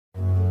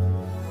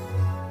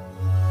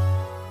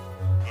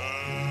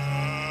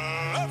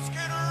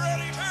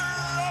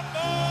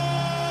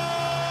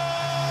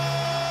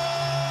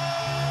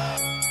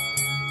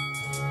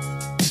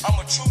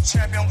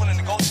champion, I'm willing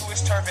to go to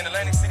his turf in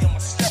Atlantic City. I'm gonna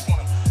step on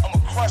him. I'm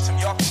gonna crush him.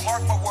 Y'all can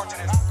mark my words in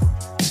this.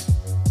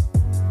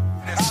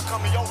 I'll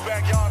come in your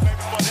backyard, baby,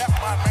 for that,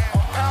 my man.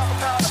 Pound for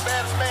pound, the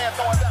baddest man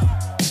throwing down.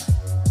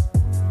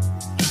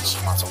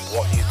 Doesn't matter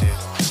what you do,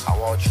 how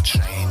hard you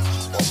train,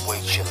 what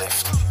weight you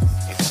lift,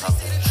 you're gonna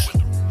lose.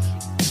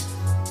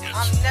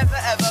 I'm never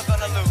ever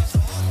gonna lose.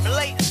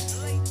 Blatant.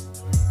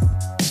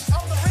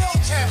 I'm the real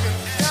champion.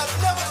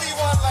 There'll never be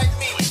one like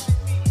me.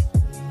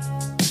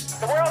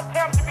 The world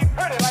champ to be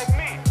pretty like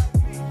me.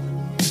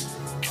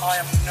 I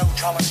am no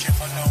challenger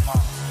for no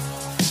man.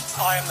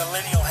 I am the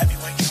lineal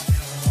heavyweight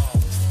champion of the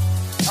world.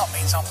 That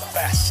means I'm the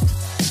best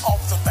of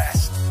the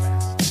best.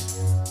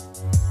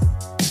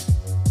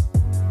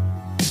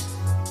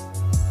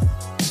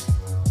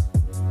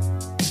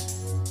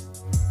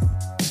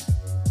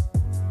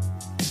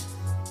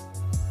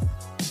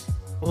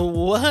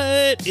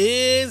 What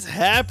is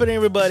happening,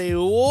 everybody?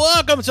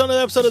 Welcome to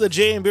another episode of the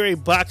J and B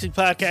Boxing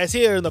Podcast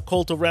here in the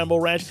Cult of Rambo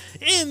Ranch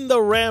in the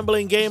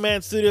Rambling Gay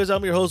Man Studios.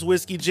 I'm your host,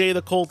 Whiskey J,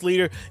 the Cult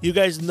Leader. You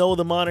guys know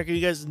the moniker.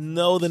 You guys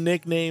know the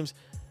nicknames.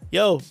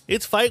 Yo,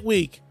 it's fight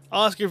week.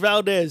 Oscar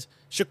Valdez,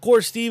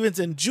 Shakur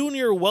Stevenson,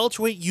 Junior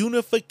Welterweight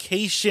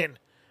Unification.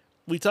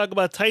 We talk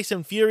about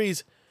Tyson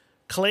Fury's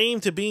claim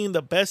to being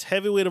the best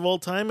heavyweight of all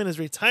time and his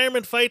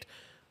retirement fight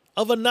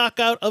of a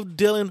knockout of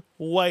Dylan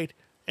White.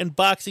 And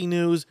boxing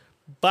news,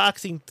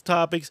 boxing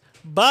topics,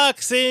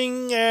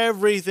 boxing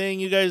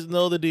everything. You guys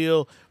know the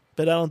deal.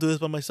 But I don't do this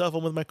by myself.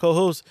 I'm with my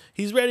co-host.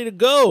 He's ready to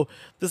go.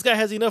 This guy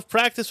has enough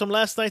practice from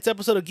last night's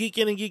episode of Geek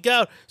In and Geek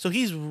Out. So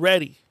he's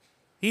ready.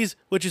 He's,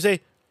 what you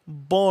say,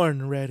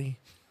 born ready.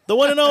 The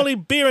one and only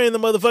B-Ray in the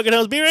motherfucking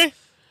house. B-Ray?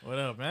 What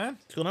up, man?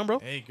 What's going on, bro?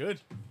 Hey,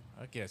 good.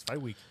 Okay, it's fight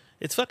week.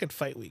 It's fucking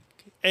fight week.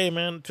 Hey,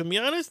 man, to be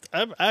honest,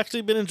 I've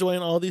actually been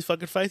enjoying all these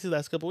fucking fights the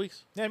last couple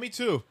weeks. Yeah, me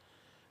too.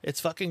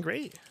 It's fucking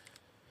great.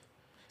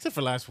 Except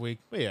for last week.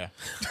 But yeah.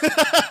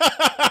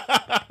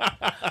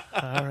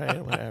 All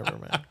right, whatever,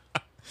 man.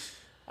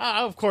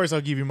 Of course,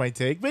 I'll give you my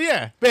take. But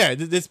yeah,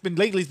 it's been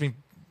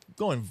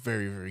going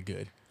very, very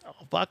good.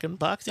 Oh,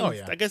 boxing. Oh,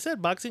 yeah. Like I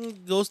said, boxing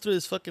goes through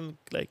this fucking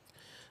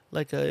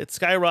it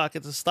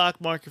skyrockets. The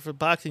stock market for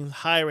boxing is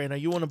high right now.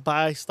 You want to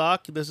buy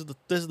stock? This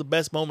is the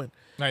best moment.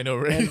 I know,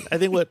 right? And I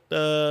think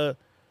the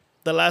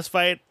last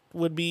fight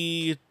would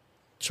be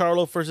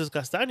Charlo versus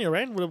Castaño,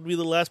 right? Would it be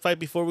the last fight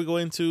before we go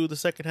into the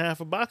second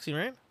half of boxing,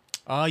 right?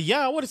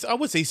 Yeah, I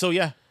would say so.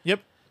 Yeah.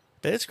 Yep.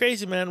 But it's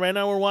crazy, man. Right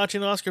now we're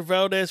watching Oscar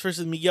Valdez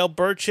versus Miguel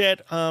Burchett.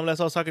 That's what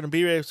I was talking to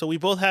B-Ray. So we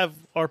both have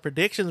our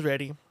predictions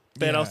ready.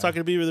 But Yeah. I was talking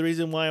to B-Ray the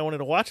reason why I wanted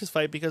to watch this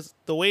fight, because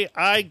the way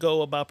I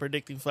go about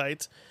predicting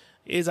fights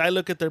is I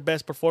look at their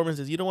best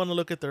performances. You don't want to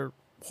look at their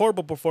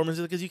horrible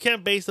performances, because you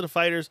can't base the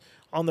fighters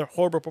on their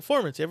horrible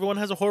performance. Everyone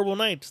has a horrible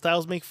night.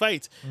 Styles make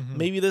fights. Mm-hmm.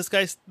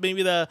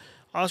 Maybe the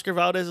Oscar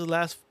Valdez's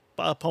last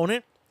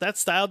opponent, that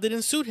style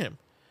didn't suit him.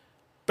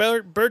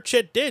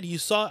 Burchett did. You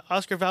saw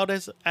Oscar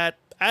Valdez at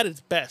its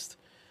best.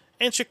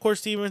 And Shakur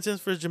Stevenson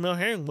for Jamel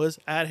Herring was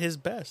at his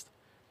best.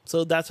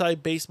 So that's how I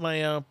based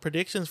my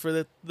predictions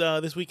for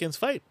this weekend's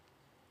fight.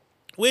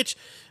 Which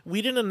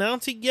we didn't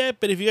announce it yet,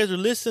 but if you guys are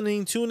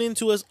listening, tune in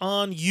to us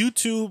on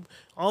YouTube,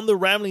 on the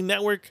Rambling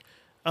Network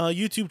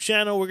YouTube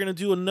channel. We're going to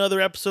do another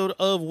episode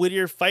of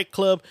Whittier Fight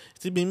Club.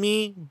 It's going to be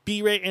me,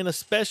 B-Ray, and a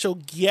special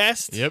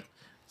guest. Yep.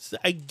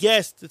 I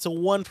guessed it's a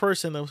one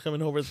person that was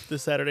coming over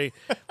this Saturday.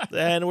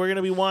 And we're going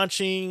to be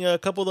watching a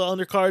couple of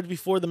the undercards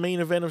before the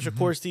main event of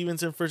Shakur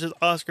Stevenson versus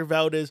Oscar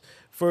Valdez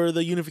for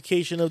the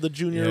unification of the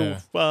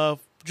junior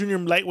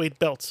lightweight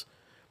belts.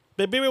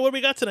 But baby, what do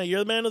we got tonight? You're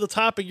the man of the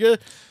topic. You're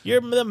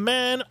the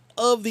man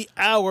of the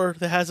hour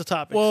that has a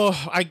topic. Well,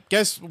 I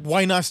guess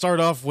why not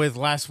start off with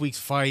last week's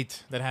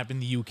fight that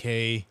happened in the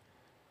UK?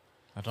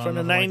 From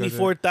the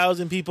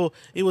 94,000 people,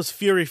 it was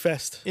Fury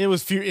Fest. It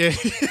was Fury.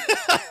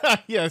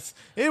 Yes,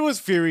 it was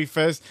Fury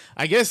Fest.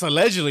 I guess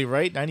allegedly,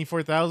 right?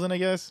 94,000, I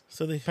guess.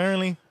 So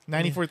Apparently,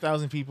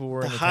 94,000 people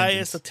were the in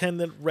highest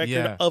attendant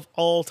record of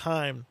all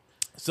time.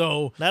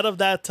 So not of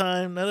that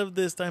time, not of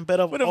this time, but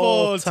of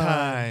all time.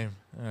 time.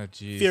 Oh,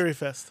 jeez. Fury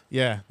Fest.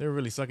 Yeah, they were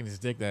really sucking his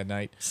dick that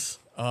night.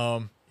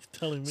 You're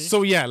telling me.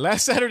 So yeah,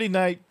 last Saturday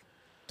night,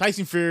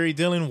 Tyson Fury,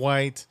 Dylan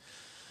White.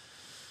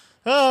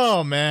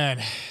 Oh man,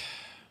 I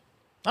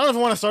don't know if I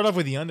want to start off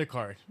with the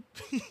undercard.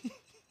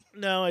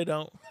 No, I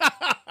don't.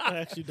 I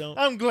actually don't.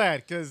 I'm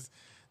glad, because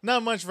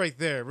not much right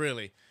there,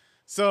 really.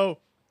 So,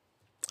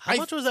 how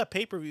much was that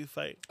pay-per-view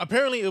fight?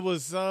 Apparently, it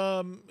was,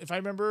 if I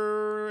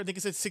remember, I think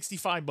it said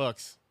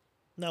 $65.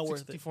 Not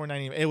worth it.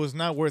 $64.90. It was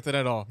not worth it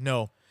at all.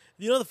 No.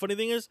 You know the funny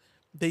thing is,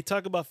 they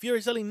talk about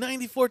Fury selling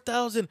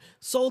 94,000,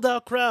 sold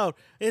out crowd.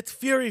 It's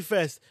Fury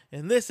Fest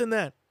and this and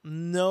that.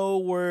 No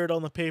word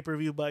on the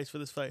pay-per-view buys for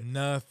this fight.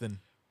 Nothing.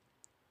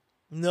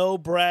 No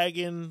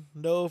bragging,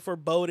 no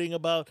foreboding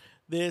about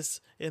this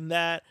and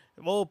that.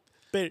 Well,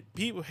 but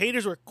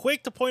haters were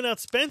quick to point out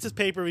Spence's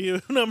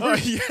pay-per-view number. Oh,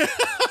 yeah.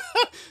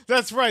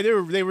 That's right.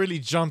 They really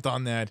jumped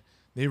on that.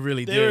 They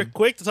really did. They were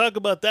quick to talk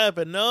about that,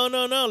 but no.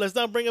 Let's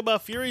not bring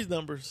about Fury's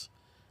numbers.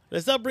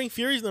 Let's not bring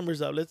Fury's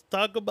numbers up. Let's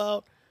talk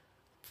about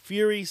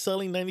Fury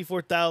selling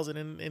 94,000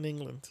 in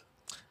England.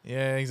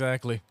 Yeah,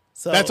 exactly.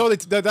 So That's all.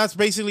 That's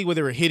basically what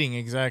they were hitting.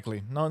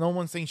 Exactly. No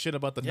one's saying shit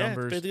about the yeah,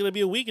 numbers. it's gonna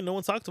be a week and no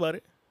one talked about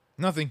it.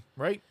 Nothing,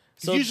 right?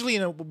 'Cause So- usually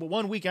in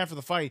 1 week after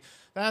the fight,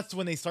 that's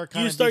when they start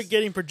You start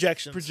getting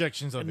projections.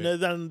 projections of And it.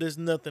 then there's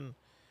nothing.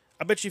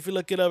 I bet you if you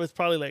look it up, it's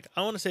probably like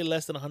I want to say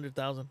less than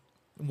 100,000.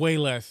 Way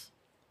less.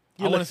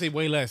 I want to say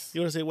way less.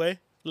 You want to say way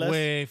less?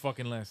 Way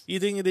fucking less. You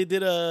think they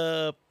did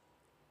the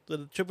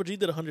Triple G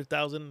did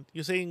 100,000?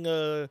 You're saying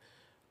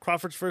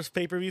Crawford's first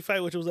pay per view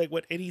fight, which was like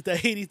what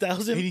 80,000,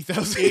 80,000.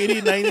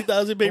 80,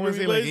 90,000 pay I per want to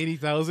view. say like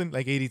 80,000.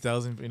 Like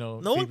 80,000. You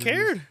know. No one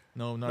pay-per-views. cared.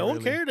 No, not No one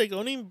really. cared. Like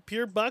only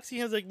pure boxing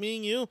has like me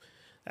and you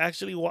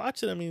actually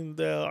watch it. I mean,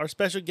 our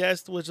special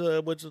guest, which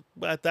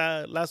at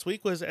that last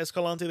week was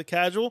Escalante the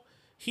Casual.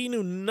 He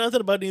knew nothing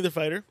about neither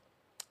fighter.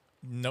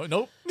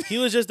 Nope. He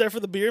was just there for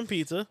the beer and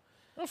pizza.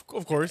 Of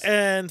course.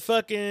 And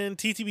fucking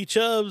TTB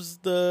Chubbs,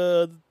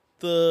 the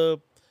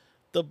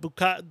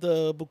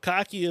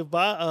bukkake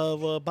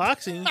of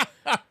boxing.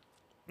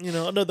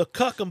 The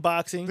cuck of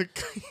boxing.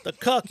 The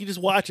cuck, he just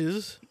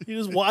watches. He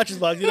just watches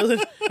boxing.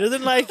 He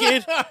doesn't like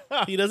it.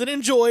 He doesn't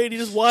enjoy it. He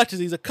just watches.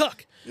 He's a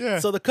cuck. Yeah.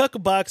 So the cuck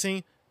of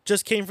boxing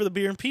just came for the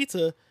beer and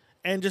pizza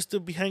and just to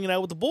be hanging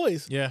out with the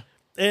boys. Yeah.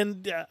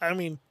 And I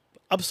mean,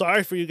 I'm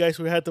sorry for you guys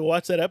who had to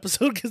watch that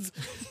episode because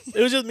it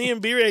was just me and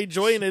B-Ray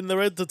enjoying it, and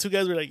the two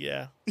guys were like,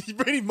 "Yeah,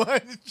 Pretty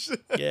much.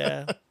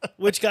 yeah,"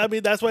 which got me.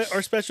 That's why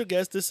our special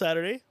guest this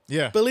Saturday.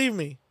 Yeah. Believe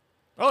me,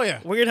 Oh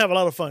yeah. we're gonna have a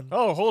lot of fun.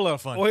 Oh, a whole lot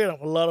of fun. We're gonna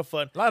have a lot of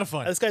fun. A lot of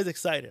fun. This guy's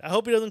excited. I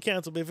hope he doesn't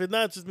cancel, but if it's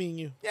not, it's just me and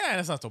you. Yeah,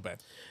 that's not so bad.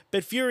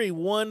 But Fury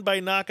won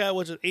by knockout,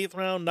 which is 8th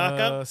round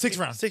knockout. 6th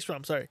round. 6th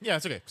round. Sorry, Yeah,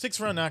 it's okay. 6th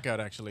round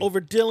knockout actually.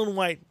 over Dylan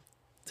White.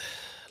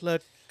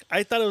 Look,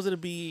 I thought it was gonna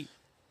be.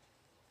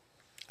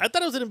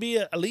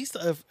 At least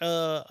an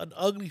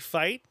ugly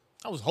fight.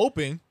 I was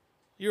hoping.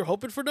 You're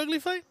hoping for an ugly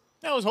fight?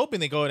 I was hoping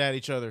they go at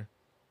each other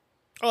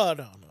Oh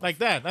no. like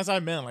that. That's what I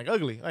meant. Like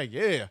ugly. Like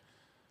yeah,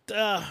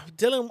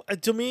 Dylan,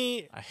 to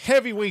me, a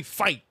heavyweight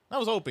fight. I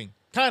was hoping,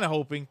 kind of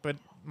hoping, but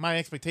my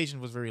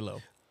expectation was very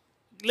low.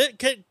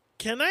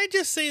 can I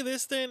just say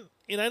this then?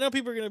 And I know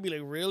people are going to be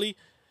like, really?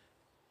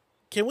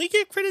 Can we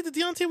give credit to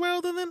Deontay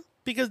Wilder then?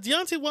 Because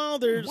Deontay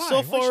Wilder Why? so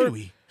Why far should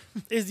we?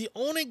 is the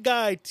only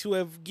guy to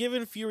have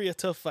given Fury a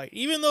tough fight.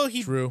 Even though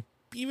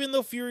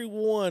Fury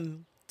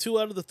won 2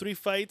 out of the 3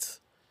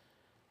 fights,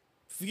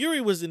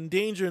 Fury was in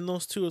danger in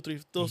those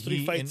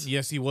three fights.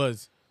 Yes, he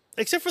was.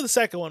 Except for the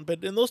second one,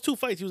 but in those 2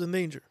 fights he was in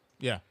danger.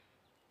 Yeah.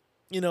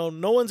 No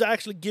one's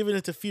actually giving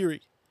it to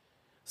Fury.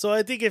 So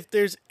I think if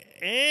there's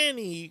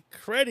any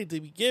credit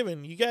to be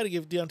given, you got to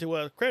give Deontay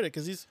Wilder credit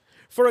because he's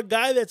for a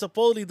guy that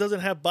supposedly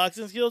doesn't have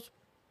boxing skills.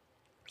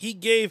 He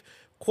gave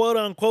quote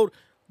unquote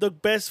the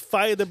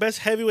best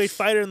heavyweight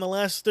fighter in the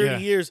last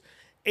 30 years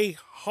a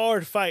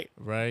hard fight.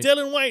 Right.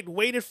 Dylan White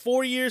waited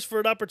 4 years for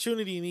an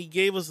opportunity and he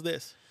gave us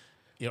this.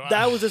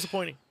 That was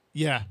disappointing.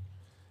 Yeah.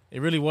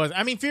 It really was.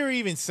 I mean, Fury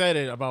even said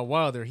it about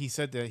Wilder. He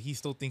said that he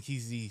still thinks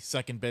he's the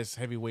second best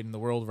heavyweight in the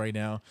world right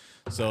now.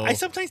 So I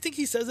sometimes think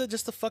he says it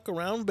just to fuck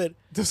around, but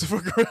just for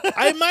around.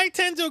 I might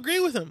tend to agree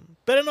with him.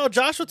 But I know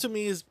Joshua to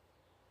me is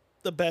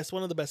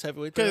one of the best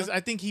heavyweights. Because I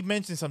think he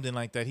mentioned something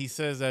like that. He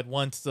says that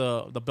once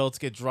the belts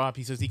get dropped,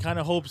 he says he kind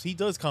of hopes he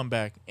does come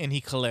back and he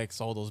collects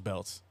all those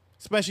belts,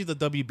 especially the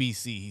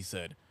WBC. He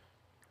said.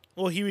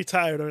 Well, he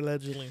retired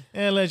allegedly.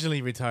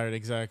 Allegedly retired,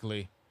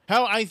 exactly.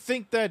 How I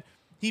think that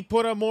he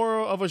put up more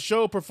of a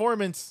show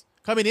performance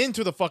coming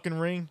into the fucking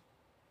ring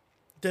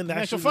Then than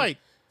the actual fight.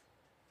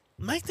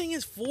 My thing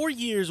is 4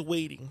 years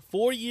waiting,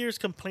 4 years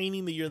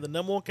complaining that you're the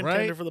number one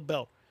contender Right. for the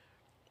belt,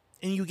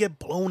 and you get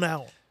blown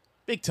out.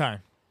 Big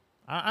time.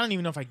 I don't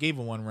even know if I gave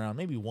him 1 round.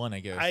 Maybe 1,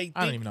 I guess. I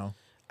don't even know.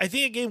 I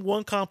think I gave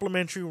 1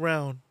 complimentary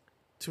round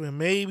to him,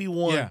 maybe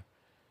 1. Yeah.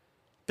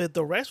 But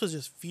the rest was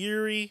just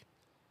Fury.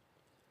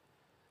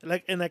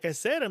 Like I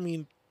said, I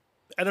mean,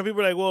 I know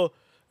people are like, well,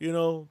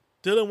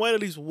 Dylan White at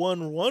least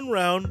won 1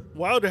 round.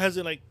 Wilder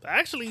hasn't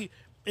actually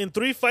in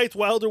 3 fights.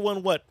 Wilder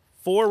won what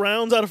 4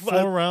 rounds out of 5?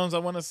 4 rounds, I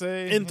want to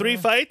say. In 3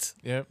 fights.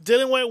 Yep.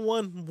 Dylan White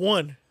won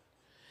 1.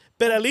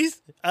 But at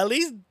least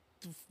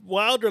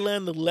Wilder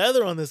landed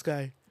leather on this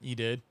guy. He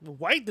did.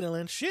 White didn't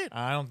land shit.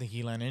 I don't think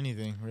he landed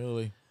anything,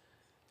 really.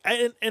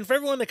 And for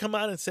everyone to come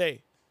out and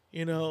say,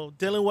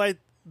 Dylan White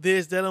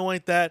this, Dylan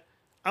White that,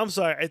 I'm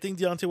sorry. I think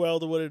Deontay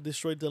Wilder would have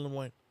destroyed Dylan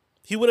White.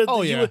 He would have.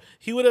 Oh, yeah.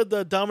 He would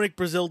have Dominic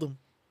Brazil'd him.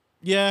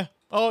 Yeah.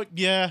 Oh,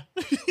 yeah.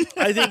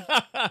 I think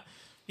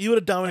he would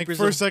have Dominic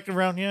Brazil'd. First, second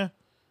round, yeah.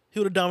 He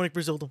would have Dominic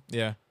Brazil'd him.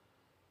 Yeah.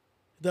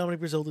 Dominic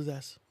Brazil'd his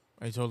ass.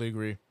 I totally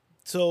agree.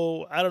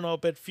 So I don't know,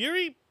 but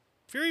Fury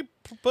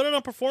put on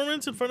a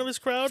performance in front of his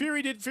crowd.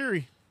 Fury did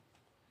Fury.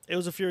 It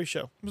was a Fury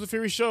show. It was a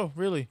Fury show,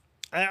 really.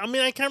 I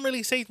mean, I can't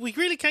really say we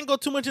really can't go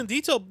too much in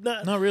detail.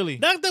 Not really.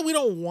 Not that we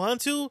don't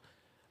want to,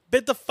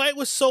 but the fight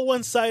was so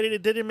one sided.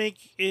 It didn't make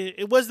it.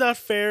 It was not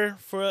fair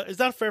for. It's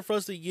not fair for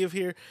us to give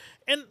here,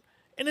 and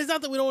it's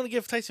not that we don't want to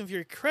give Tyson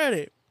Fury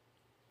credit,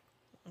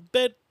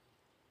 but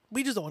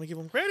we just don't want to give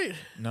him credit.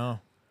 No.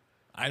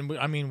 I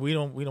mean, we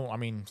don't. I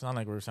mean, it's not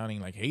like we're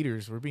sounding like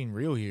haters. We're being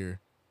real here.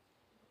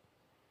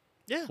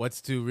 Yeah.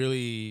 What's the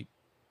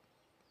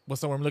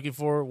word I'm looking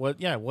for?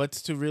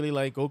 What's to really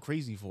like go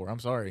crazy for? I'm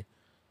sorry.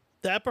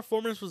 That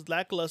performance was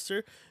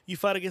lackluster. You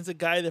fought against a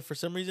guy that for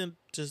some reason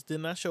just did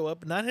not show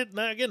up. Not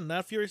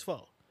Fury's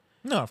fault.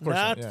 No, of course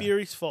not. Not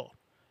Fury's fault.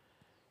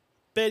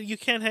 But you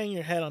can't hang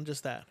your head on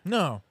just that.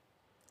 No.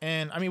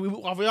 And I mean, we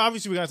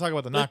obviously we got to talk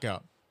about the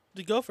knockout.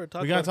 You go for it.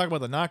 We got to talk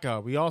about the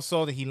knockout. We all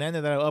saw that he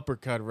landed that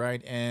uppercut,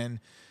 right? And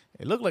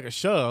it looked like a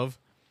shove.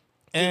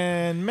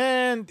 And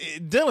man,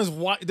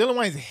 Dylan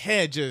White's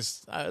head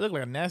just it looked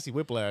like a nasty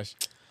whiplash.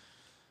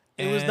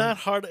 It was not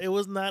hard. It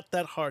was not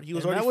that hard. He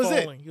was already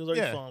falling. He was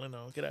already falling.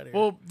 No, get out of here.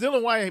 Well,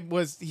 Dylan White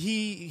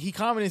he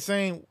commented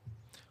saying,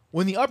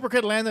 when the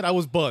uppercut landed, I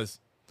was buzzed,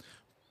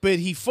 but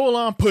he full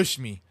on pushed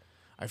me.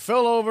 I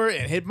fell over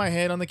and hit my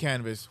head on the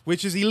canvas,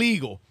 which is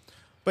illegal.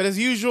 But as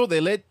usual,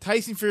 they let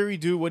Tyson Fury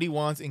do what he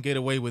wants and get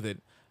away with it.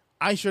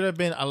 I should have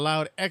been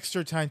allowed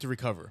extra time to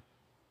recover.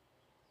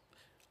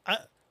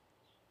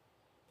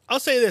 I'll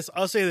say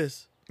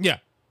this. Yeah.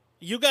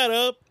 You got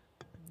up.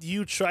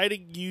 You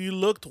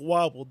looked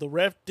wobbled. The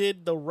ref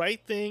did the right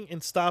thing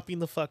in stopping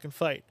the fucking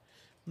fight.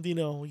 You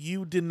know,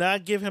 you did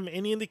not give him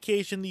any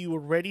indication that you were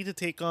ready to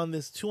take on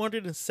this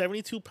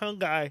 272-pound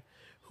guy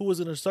who was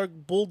going to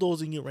start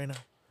bulldozing you right now.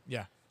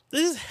 Yeah.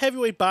 This is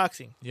heavyweight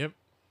boxing. Yep.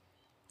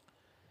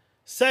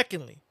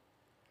 Secondly,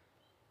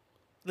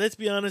 let's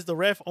be honest, the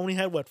ref only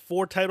had,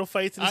 4 title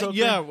fights in his own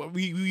yeah,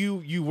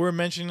 you were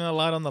mentioning a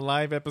lot on the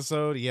live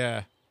episode.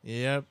 Yeah.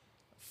 Yep.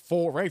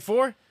 4, right?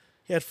 4?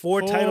 He had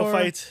 4 title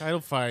fights. Title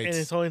fights. In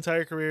his whole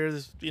entire career,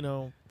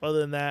 other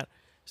than that.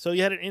 So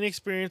you had an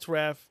inexperienced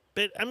ref.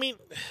 But, I mean,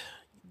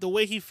 the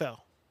way he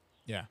fell.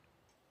 Yeah.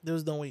 There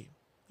was no way.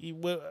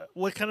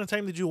 What kind of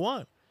time did you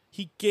want?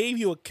 He gave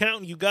you a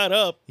count and you got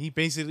up. He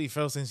basically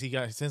felt since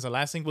the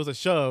last thing was a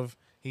shove,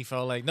 he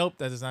felt like, nope,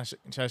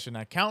 that should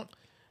not count.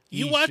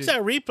 You watch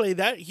that replay,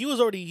 that he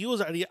was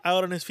already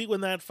out on his feet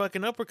when that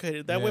fucking uppercut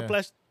hit. That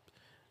whiplash,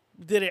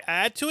 did it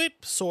add to it?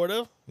 Sort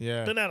of.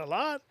 Yeah. But not a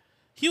lot.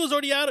 He was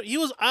already out. He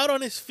was out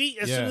on his feet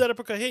as soon as that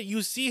uppercut hit.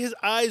 You see his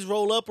eyes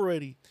roll up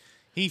already.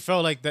 He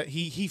felt like that.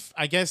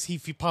 I guess he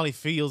probably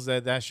feels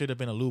that should have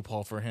been a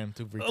loophole for him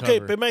to recover. Okay,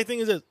 but my thing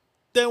is this.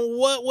 Then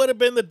what would have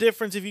been the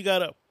difference if you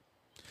got up?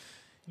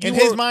 In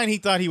his mind, he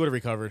thought he would have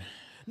recovered.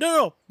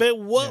 No. But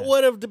what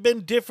would have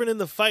been different in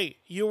the fight?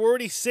 You were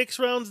already 6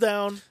 rounds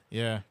down.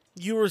 Yeah.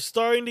 You were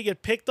starting to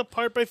get picked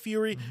apart by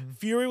Fury. Mm-hmm.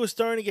 Fury was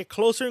starting to get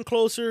closer and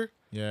closer.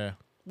 Yeah.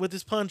 With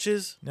his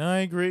punches. No, I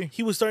agree.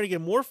 He was starting to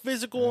get more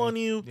physical on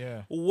you.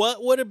 Yeah.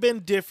 What would have been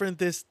different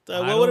what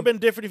would have been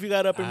different if you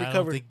got up and recovered?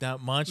 I don't think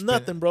that much.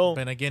 Nothing, bro.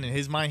 But again, in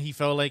his mind, he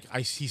felt like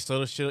he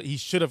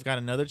should have got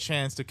another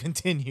chance to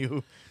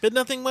continue. But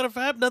nothing would have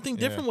happened. Nothing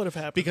different would have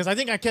happened. Because I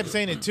think I kept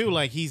saying it too.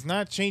 Like, he's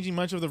not changing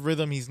much of the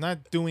rhythm. He's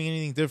not doing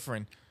anything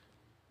different.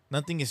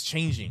 Nothing is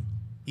changing.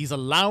 He's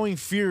allowing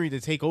Fury to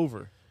take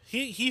over.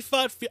 He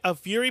fought a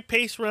Fury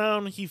pace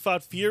round. He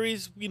fought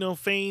Fury's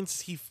feints.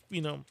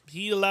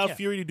 He allowed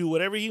Fury to do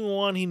whatever he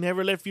wanted. He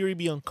never let Fury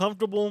be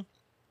uncomfortable.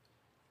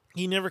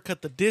 He never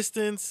cut the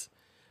distance.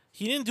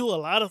 He didn't do a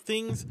lot of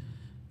things.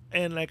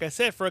 And like I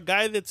said, for a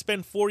guy that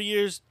spent 4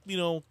 years,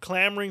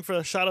 clamoring for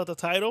a shot at the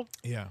title,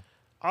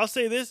 I'll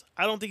say this: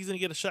 I don't think he's gonna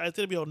get a shot. It's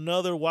gonna be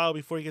another while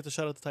before he gets a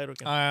shot at the title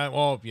again.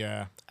 Well,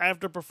 yeah.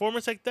 After a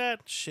performance like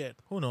that, shit.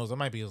 Who knows? That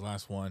might be his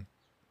last one.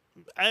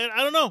 I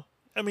don't know.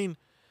 I mean.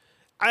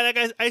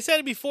 I said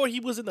it before, he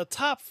was in the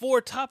top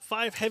 4, top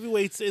 5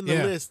 heavyweights in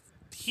the list.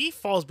 He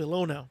falls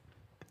below now.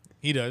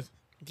 He does.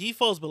 He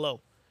falls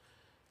below.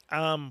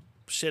 Let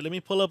me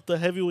pull up the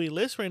heavyweight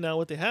list right now,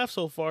 what they have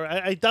so far.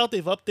 I doubt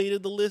they've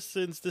updated the list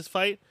since this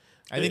fight.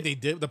 I think they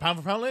did. The pound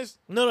for pound list?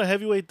 No,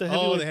 heavyweight. The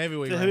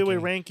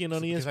heavyweight ranking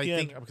on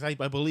ESPN. Because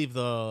I believe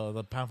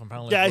the pound for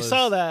pound list. Yeah, I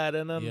saw that.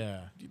 And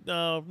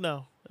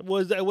no.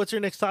 What's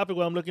your next topic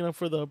while I'm looking up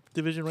for the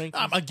division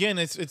rankings? Again,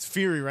 it's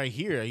Fury right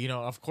here.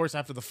 Of course,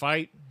 after the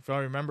fight, if I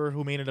remember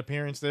who made an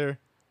appearance there.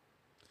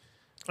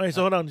 All right,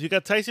 so hold on. You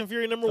got Tyson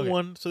Fury number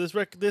 1. So this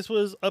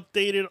was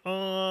updated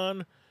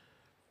on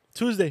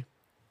Tuesday.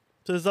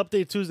 So this is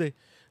updated Tuesday.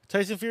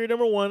 Tyson Fury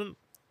number 1,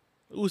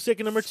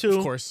 Usyk number 2.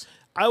 Of course.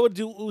 I would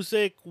do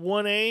Usyk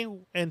 1A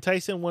and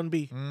Tyson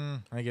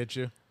 1B. I get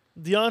you.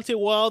 Deontay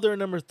Wilder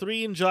number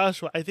 3 and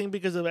Joshua. I think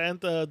because of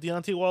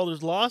Deontay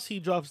Wilder's loss, he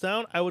drops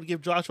down. I would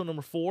give Joshua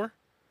number 4.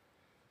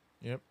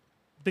 Yep.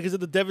 Because of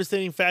the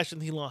devastating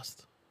fashion he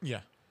lost.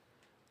 Yeah.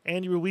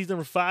 Andy Ruiz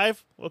number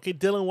 5. Okay,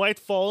 Dylan White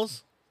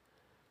falls.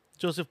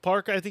 Joseph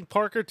Parker. I think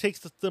Parker takes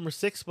the number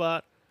 6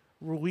 spot.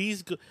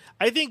 Ruiz.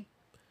 I think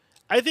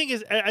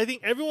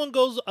everyone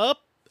goes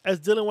up as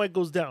Dylan White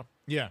goes down.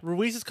 Yeah.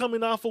 Ruiz is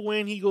coming off a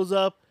win. He goes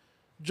up.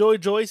 Joey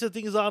Joyce, I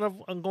think, is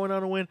going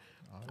on a win.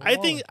 I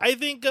think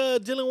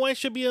Dylan White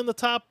should be in the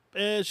top.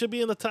 Should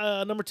be in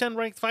the number 10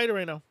 ranked fighter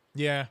right now.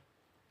 Yeah,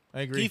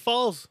 I agree. He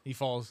falls. He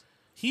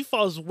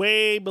falls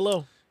way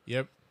below.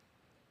 Yep.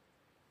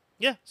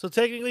 Yeah. So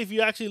technically, if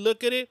you actually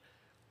look at it,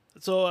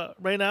 so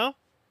right now,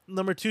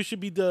 number 2 should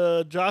be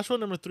the Joshua.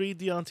 Number 3,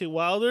 Deontay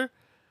Wilder.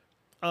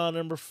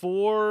 Number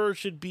 4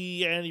 should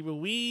be Andy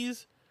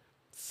Ruiz.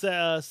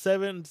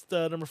 7,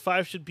 number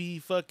 5 should be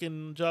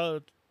fucking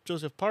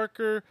Joseph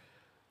Parker.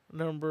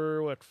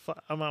 Number what?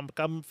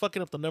 I'm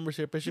fucking up the numbers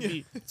here, but it should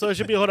be so. It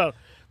should be hold on.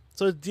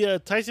 So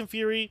Tyson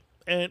Fury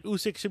and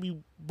Usyk should be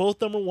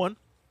both number 1.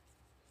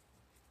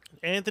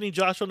 Anthony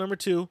Joshua number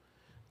 2,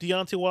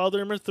 Deontay Wilder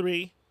number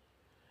 3,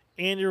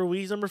 Andy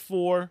Ruiz number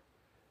 4,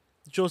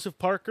 Joseph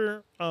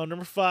Parker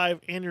number 5,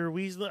 Andy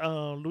Ruiz,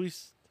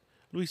 Luis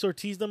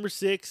Ortiz number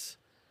 6,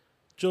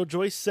 Joe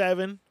Joyce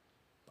 7,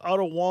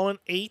 Otto Wallen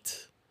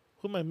 8.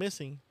 Who am I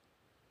missing?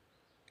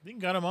 I think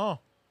got them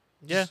all.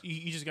 Yeah,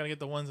 You just got to get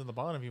the ones in the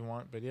bottom if you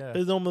want, but yeah.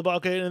 there's no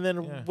okay, and then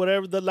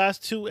whatever the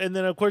last 2, and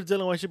then of course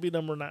Dylan White should be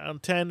number 9,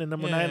 10, and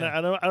number 9. Yeah.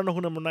 I don't know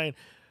who number 9.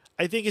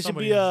 I think it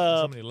Somebody, should be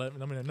somebody 11,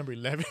 number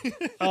 11.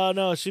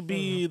 no, it should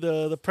be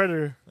the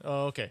Predator.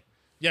 Oh, okay.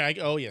 Yeah.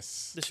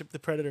 Yes. The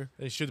Predator,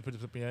 They should put.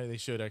 Yeah, they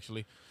should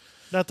actually.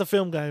 not the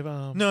film guy.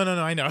 No.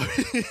 I know.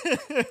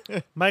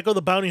 Michael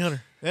the Bounty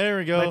Hunter. There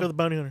we go. Michael the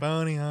Bounty Hunter.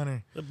 Bounty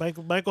Hunter.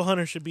 Michael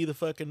Hunter should be the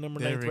fucking number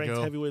There 9 we ranked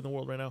go. heavyweight in the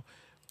world right now.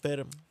 Bet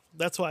him.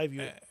 That's why I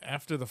view it.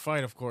 After the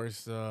fight, of course.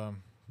 So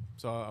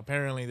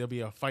apparently there'll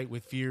be a fight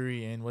with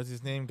Fury and what's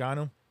his name,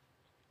 Gano.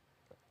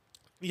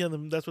 Yeah,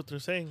 that's what they're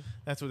saying.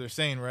 That's what they're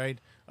saying, right?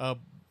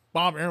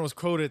 Bob Arum was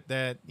quoted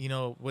that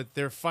with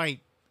their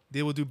fight,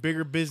 they will do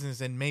bigger business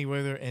than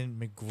Mayweather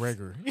and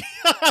McGregor.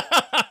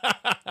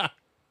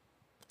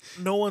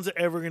 No one's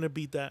ever gonna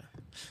beat that.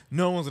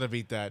 No one's gonna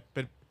beat that.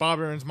 But Bob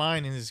Arum's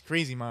mind, in his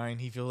crazy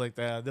mind, he feels like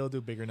that they'll do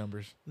bigger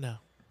numbers, No,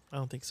 I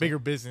don't think so. bigger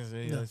business.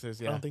 No, He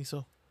says, yeah. I don't think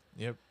so.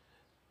 Yep.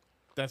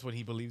 That's what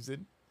he believes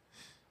in.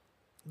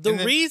 The And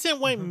then- reason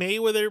why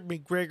Mayweather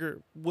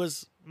McGregor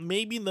was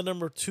maybe the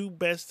number 2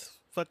 best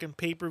fucking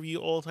pay-per-view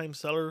all-time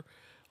seller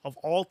of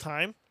all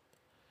time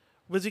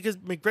was because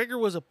McGregor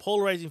was a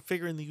polarizing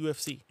figure in the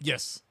UFC.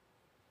 Yes.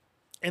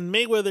 And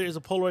Mayweather is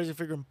a polarizing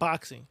figure in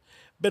boxing.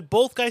 But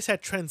both guys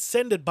had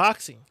transcended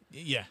boxing.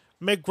 Yeah.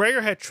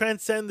 McGregor had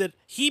transcended.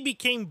 He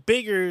became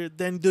bigger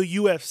than the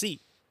UFC.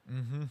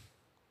 Mm-hmm.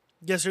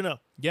 Yes or no?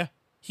 Yeah.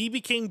 He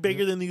became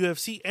bigger than the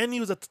UFC, and he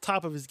was at the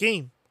top of his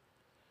game.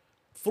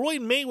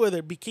 Floyd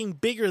Mayweather became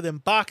bigger than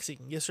boxing.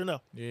 Yes or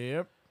no?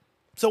 Yep.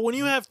 So when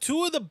you have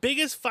 2 of the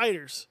biggest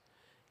fighters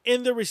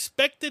in the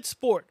respected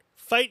sport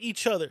fight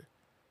each other,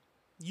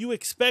 you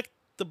expect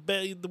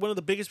one of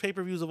the biggest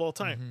pay-per-views of all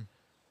time. Mm-hmm.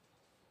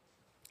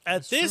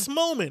 At this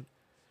moment,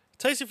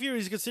 Tyson Fury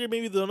is considered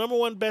maybe the number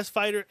 1 best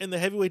fighter in the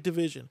heavyweight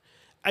division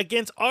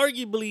against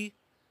arguably,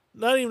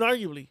 not even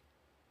arguably,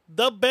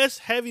 the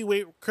best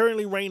heavyweight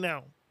currently right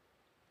now.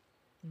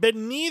 But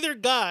neither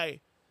guy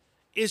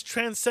is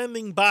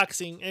transcending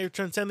boxing or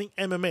transcending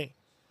MMA.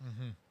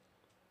 Mm-hmm.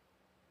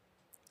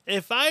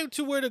 If I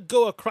were to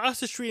go across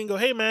the street and go,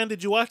 hey, man,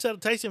 did you watch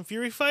that Tyson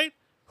Fury fight?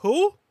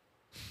 Who?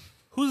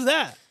 Who's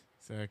that?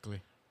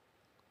 Exactly.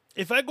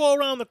 If I go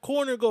around the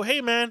corner and go,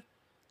 hey, man,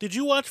 did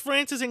you watch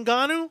Francis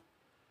Ngannou?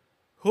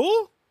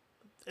 Who?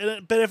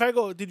 But if I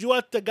go, did you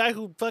watch the guy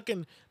who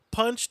fucking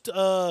punched,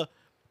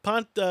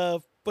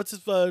 what's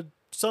his,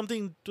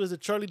 something, was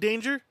it Charlie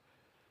Danger?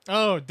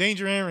 Oh,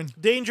 Danger Aaron.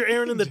 Danger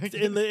Aaron in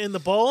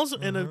the balls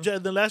in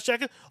the last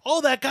jacket.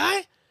 Oh, that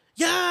guy?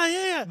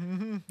 Yeah.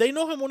 Mm-hmm. They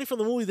know him only from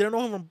the movies. They don't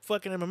know him from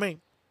fucking MMA.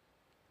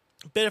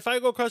 But if I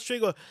go across the street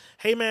and go,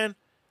 hey, man,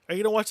 are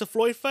you going to watch the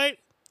Floyd fight?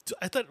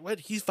 I thought,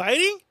 what, he's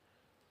fighting?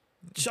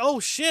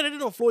 Oh, shit, I didn't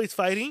know Floyd's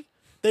fighting.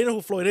 They know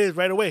who Floyd is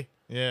right away.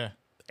 Yeah.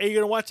 Are you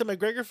going to watch the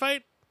McGregor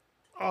fight?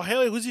 Oh,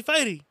 hell, who's he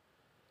fighting?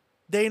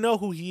 They know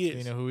who he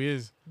is. They know who he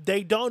is.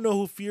 They don't know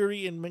who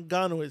Fury and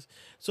Ngannou is.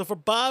 So for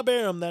Bob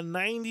Arum, the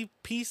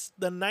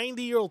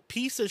 90-year-old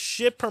piece of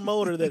shit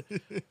promoter that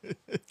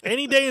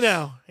any day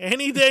now,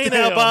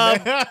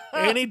 Bob, man.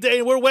 any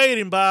day, we're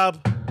waiting,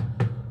 Bob.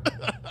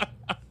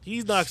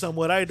 He's knocks on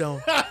wood, I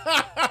don't.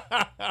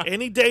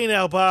 Any day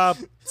now, Bob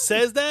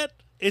says that,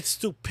 it's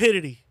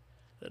stupidity.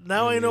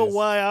 Now I know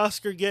why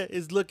Oscar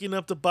is looking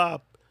up to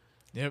Bob.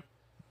 Yep.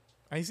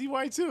 I see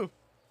why too.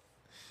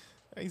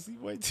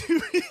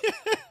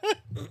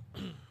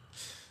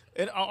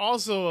 And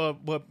also,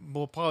 what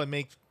will probably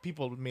make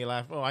people may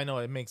laugh. Oh, I know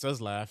it makes us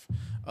laugh.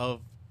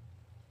 Of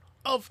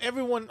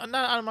everyone, I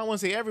don't want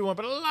to say everyone,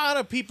 but a lot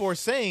of people are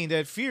saying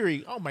that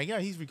Fury. Oh my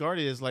God, he's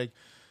regarded as like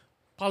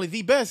probably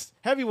the best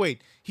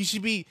heavyweight. He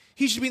should be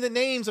in the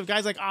names of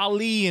guys like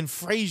Ali and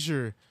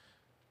Frazier.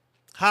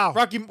 How?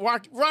 Rocky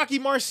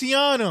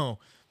Marciano.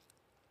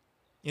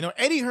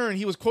 Eddie Hearn,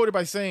 he was quoted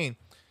by saying,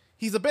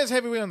 he's the best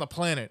heavyweight on the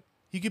planet.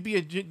 He can be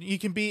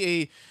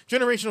a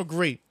generational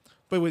great.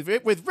 But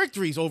with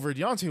victories over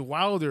Deontay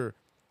Wilder,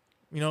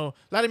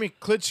 Vladimir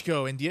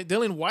Klitschko and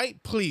Dylan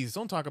White, please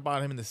don't talk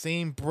about him in the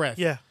same breath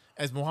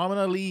as Muhammad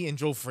Ali and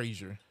Joe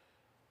Frazier.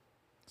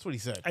 That's what he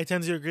said. I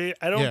tend to agree.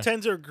 I don't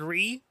tend to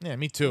agree. Yeah,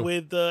 me too.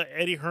 With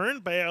Eddie Hearn,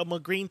 but I'm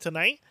agreeing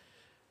tonight.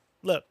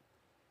 Look,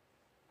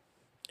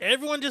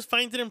 everyone just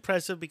finds it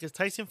impressive because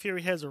Tyson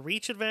Fury has a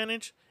reach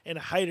advantage and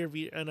a height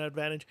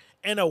advantage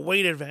and a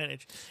weight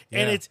advantage,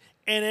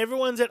 and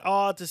everyone's at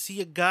awe to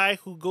see a guy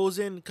who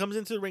comes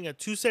into the ring at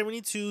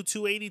 272,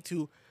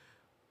 282,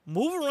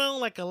 move around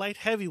like a light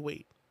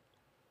heavyweight.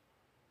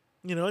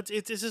 You know,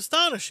 it's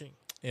astonishing.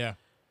 Yeah.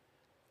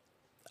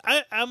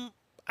 I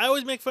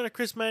always make fun of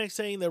Chris Mannix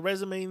saying that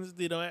resumes,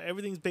 you know,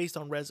 everything's based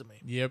on resume.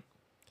 Yep.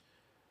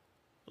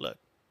 Look,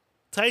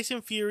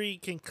 Tyson Fury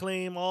can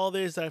claim all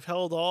this. I've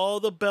held all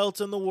the belts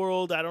in the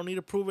world. I don't need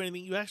to prove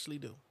anything. You actually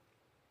do.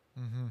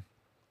 Mm-hmm.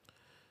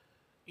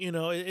 You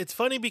know, it's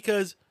funny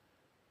because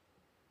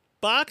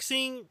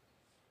boxing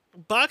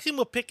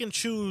will pick and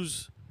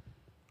choose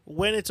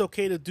when it's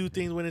okay to do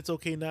things, when it's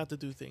okay not to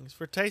do things.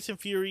 For Tyson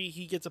Fury,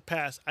 he gets a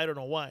pass. I don't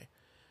know why.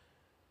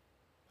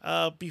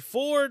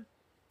 Before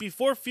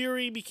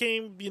Fury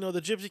became, you know,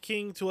 the Gypsy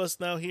King to us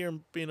now here,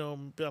 you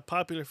know, a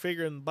popular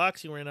figure in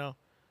boxing right now.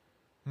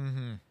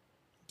 Mm-hmm.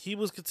 He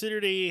was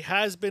considered a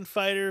has-been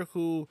fighter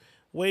who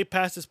way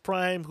past his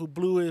prime, who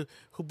blew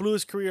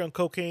his career on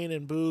cocaine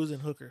and booze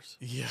and hookers.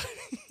 Yeah.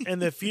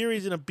 And the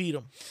Fury's gonna beat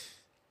him.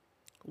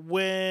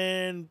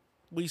 When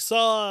we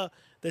saw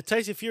that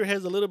Tyson Fury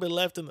has a little bit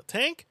left in the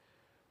tank,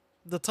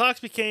 the talks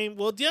became,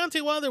 well,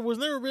 Deontay Wilder was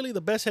never really the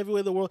best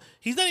heavyweight in the world.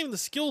 He's not even the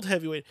skilled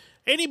heavyweight.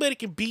 Anybody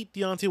can beat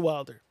Deontay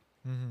Wilder.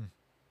 Mm-hmm.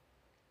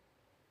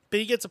 But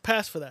he gets a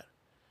pass for that.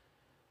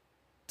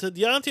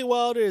 Deontay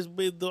Wilder is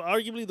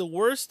arguably the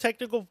worst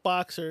technical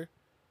boxer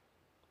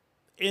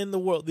in the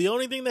world. The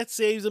only thing that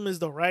saves him is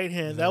the right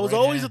hand. That was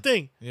always the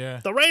thing.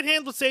 Yeah. The right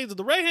hand would save him.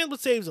 The right hand would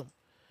save him.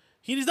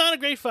 He's not a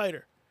great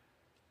fighter.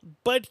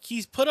 But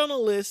he's put on a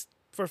list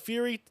for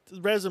Fury's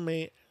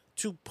resume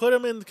to put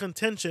him in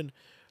contention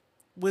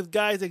with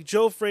guys like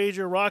Joe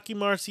Frazier, Rocky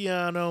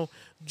Marciano,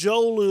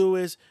 Joe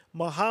Louis,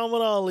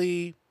 Muhammad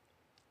Ali,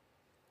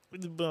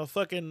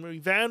 fucking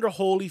Evander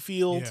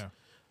Holyfield. Yeah.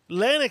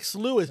 Lennox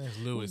Lewis.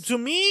 To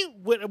me,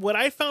 what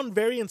I found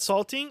very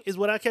insulting is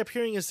what I kept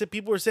hearing is that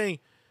people were saying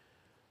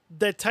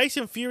that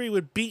Tyson Fury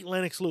would beat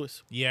Lennox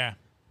Lewis. Yeah.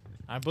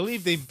 I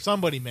believe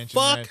somebody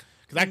mentioned that.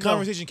 Because that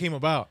conversation came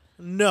about.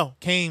 No.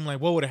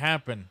 What would have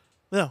happened?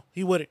 No,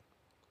 he wouldn't.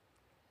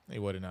 He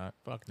would have not.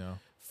 Fuck no.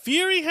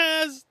 Fury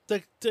has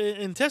the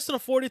intestinal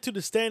fortitude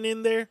to stand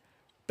in there,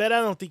 but I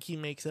don't think he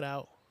makes it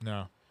out.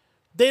 No.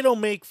 They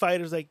don't make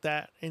fighters like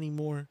that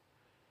anymore.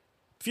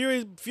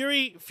 Fury's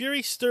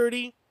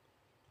sturdy.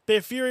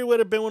 But Fury would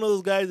have been one of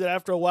those guys that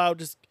after a while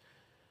just,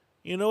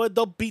 you know what,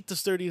 they'll beat the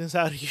sturdiness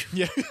out of you.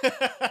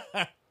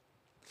 Yeah.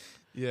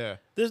 Yeah.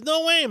 There's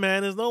no way,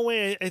 man. There's no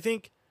way. I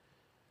think,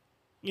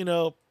 you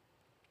know,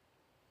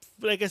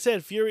 like I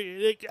said,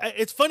 Fury,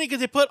 it's funny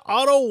because they put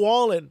Otto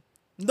Wallen.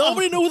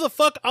 Nobody knew who the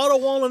fuck Otto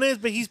Wallen is,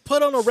 but he's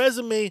put on a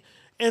resume,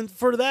 and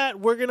for that,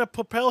 we're going to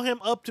propel him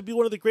up to be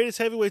one of the greatest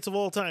heavyweights of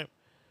all time.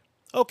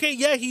 Okay,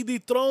 yeah, he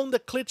dethroned the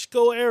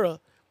Klitschko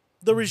era,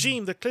 the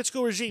regime, the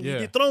Klitschko regime. Yeah. He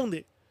dethroned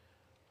it.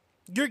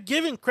 You're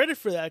giving credit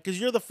for that because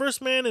you're the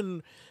first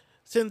man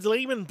since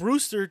Lehman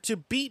Brewster to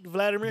beat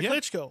Vladimir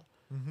Klitschko.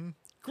 Mm-hmm.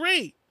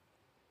 Great.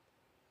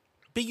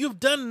 But you've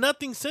done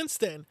nothing since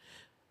then.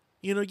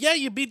 You know, yeah,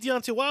 you beat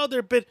Deontay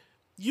Wilder, but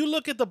you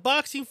look at the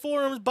boxing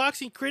forums,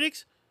 boxing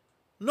critics,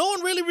 no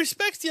one really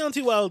respects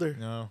Deontay Wilder.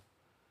 No.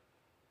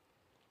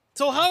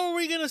 So how are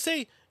we going to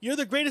say you're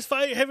the greatest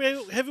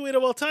heavyweight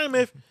of all time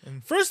if,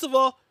 first of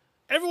all,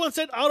 everyone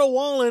said Otto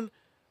Wallen,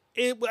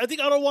 I think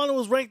Otto Wallen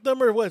was ranked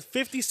number,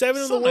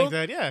 57 in the world? Something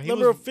like that, yeah.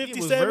 Number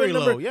 57, very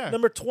number, low, yeah.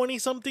 number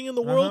 20-something in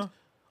the world.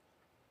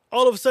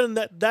 All of a sudden,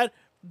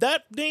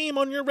 that name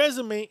on your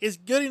resume is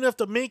good enough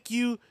to make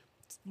you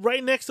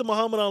right next to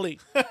Muhammad Ali.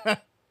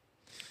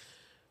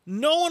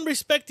 No one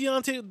respects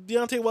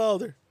Deontay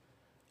Wilder.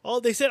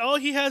 They said all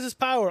he has is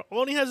power.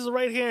 All he has is a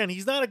right hand.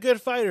 He's not a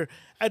good fighter.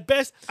 At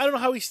best, I don't know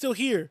how he's still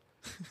here.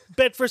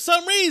 But for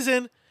some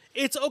reason,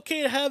 it's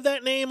okay to have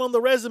that name on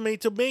the resume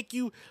to make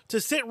you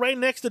to sit right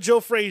next to Joe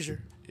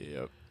Frazier.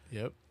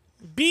 Yep.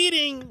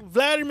 Beating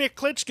Vladimir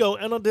Klitschko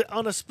and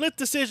on a split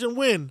decision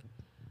win.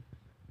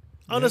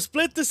 A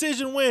split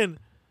decision win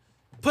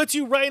puts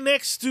you right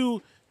next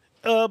to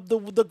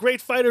the great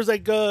fighters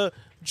like Joe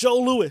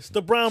Louis,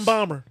 the Brown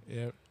Bomber.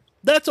 Yep.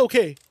 That's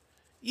okay.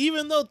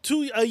 Even though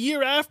a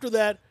year after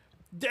that,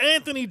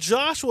 Anthony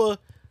Joshua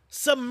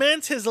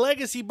cements his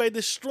legacy by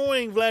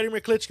destroying Vladimir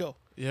Klitschko.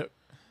 Yep.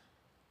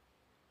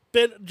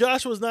 But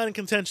Joshua's not in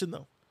contention,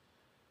 though.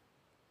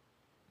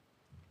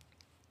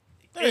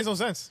 That makes no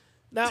sense.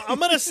 Now, I'm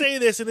going to say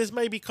this, and this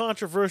might be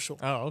controversial.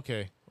 Oh,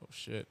 okay. Oh,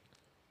 shit.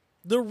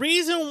 The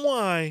reason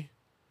why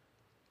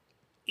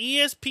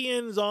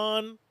ESPN's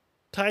on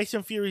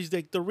Tyson Fury's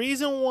dick, the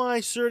reason why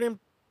certain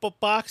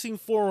boxing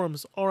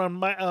forums are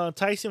on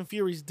Tyson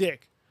Fury's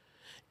dick,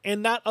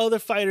 and not other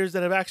fighters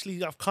that have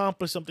actually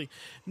accomplished something.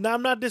 Now,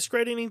 I'm not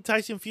discrediting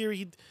Tyson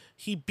Fury.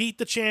 He beat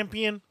the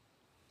champion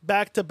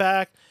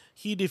back-to-back.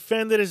 He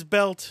defended his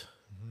belt.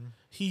 Mm-hmm.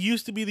 He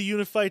used to be the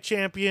unified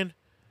champion.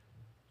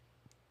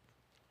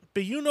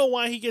 But you know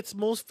why he gets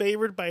most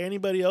favored by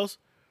anybody else?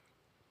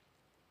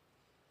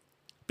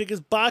 Because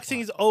boxing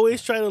is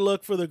always trying to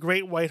look for the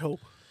great white hope.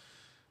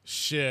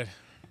 Shit.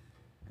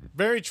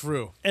 Very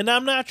true. And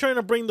I'm not trying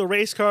to bring the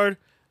race card,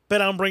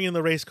 but I'm bringing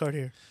the race card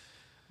here.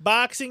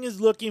 Boxing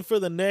is looking for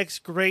the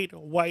next great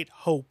white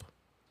hope.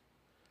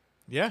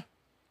 Yeah.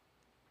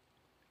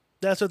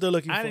 That's what they're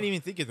looking for. I didn't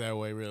even think it that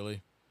way,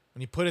 really.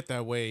 when you put it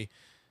that way,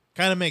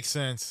 kind of makes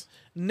sense.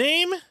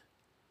 Name.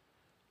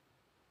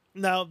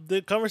 Now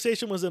the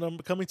conversation was in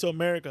Coming to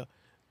America.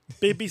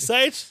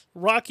 Besides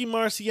Rocky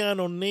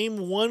Marciano,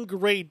 name one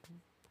great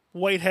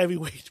white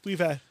heavyweight we've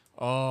had.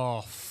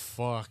 Oh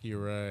fuck,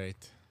 you're right.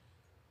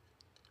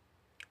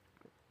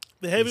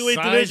 The heavyweight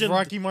Besides division,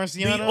 Rocky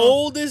Marciano, the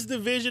oldest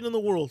division in the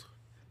world.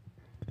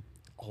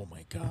 Oh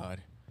my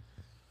god.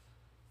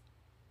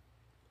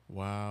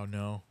 Wow,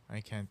 no,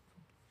 I can't.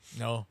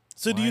 No.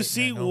 So do Why? you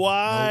see No,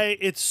 why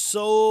it's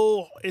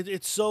so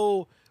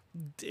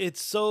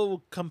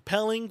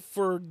compelling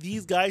for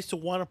these guys to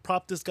want to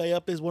prop this guy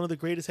up as one of the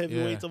greatest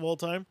heavyweights of all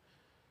time?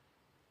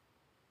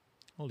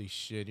 Holy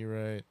shit, you're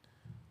right.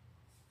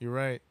 You're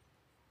right.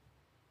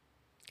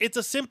 It's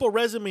a simple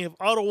resume of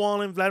Otto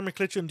Wallin, Vladimir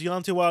Klitschko, and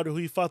Deontay Wilder, who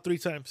he fought 3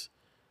 times.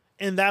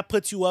 And that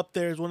puts you up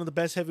there as one of the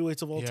best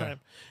heavyweights of all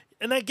time.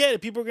 And I get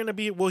it. People are going to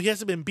be, well, he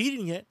hasn't been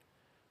beaten yet.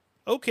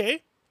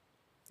 Okay.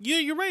 Yeah,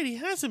 you're right. He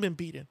hasn't been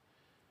beaten.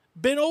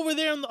 Been over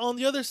there on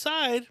the other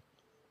side,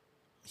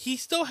 he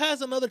still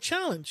has another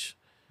challenge.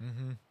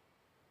 Mm-hmm.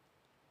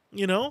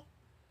 You know?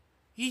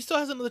 He still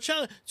has another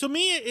challenge. To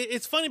me,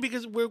 it's funny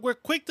because we're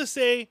quick to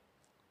say,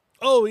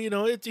 oh, you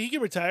know, he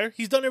can retire.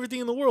 He's done everything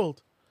in the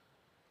world.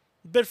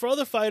 But for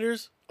other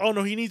fighters, oh,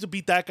 no, he needs to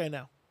beat that guy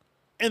now.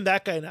 And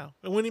that guy now.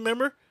 And when you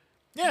remember?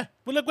 Yeah.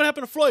 Well, look what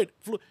happened to Floyd.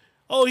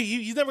 Oh,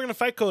 he's never going to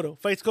fight Cotto.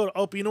 Fights Cotto.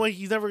 Oh, but you know what?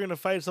 He's never going to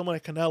fight someone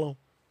like Canelo.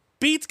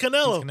 Beats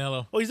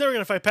Canelo. Oh, he's never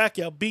going to fight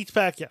Pacquiao. Beats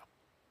Pacquiao.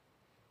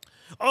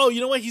 Oh, you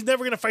know what? He's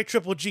never going to fight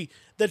Triple G.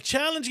 The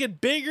challenge get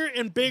bigger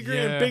and bigger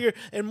and bigger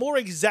and more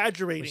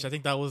exaggerating. Which I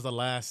think that was the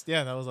last.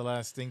 Yeah, that was the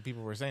last thing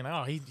people were saying.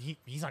 Oh,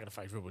 he's not going to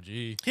fight Triple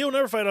G. He'll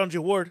never fight Andre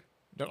Ward.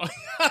 No.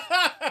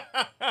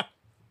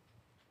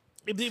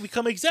 They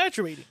become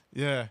exaggerating.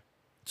 Yeah.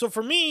 So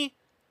for me,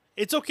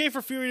 it's okay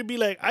for Fury to be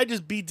like, I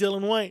just beat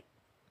Dylan White.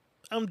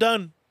 I'm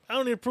done. I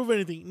don't need to prove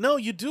anything. No,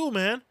 you do,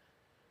 man.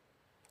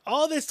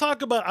 All this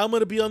talk about I'm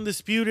going to be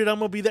undisputed, I'm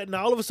going to be that.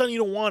 Now all of a sudden you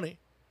don't want it.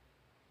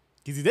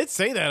 Because he did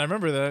say that. I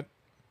remember that.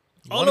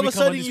 All of a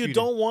sudden you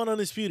don't want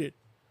undisputed.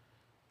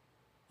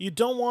 You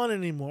don't want it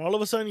anymore. All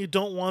of a sudden you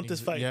don't want this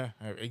fight. Yeah.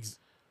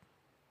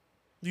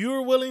 You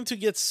were willing to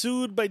get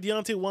sued by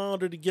Deontay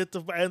Wilder to get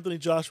the Anthony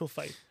Joshua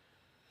fight.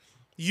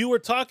 You were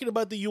talking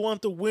about that you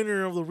want the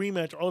winner of the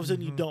rematch. All of a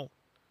sudden you don't.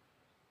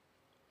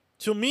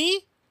 To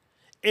me,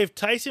 if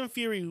Tyson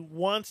Fury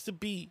wants to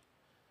be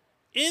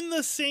in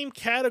the same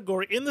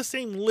category, in the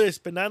same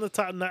list, but not in the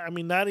top,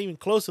 not even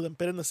close to them,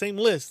 but in the same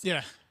list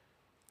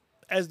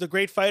as the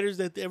great fighters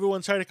that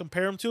everyone's trying to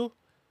compare him to,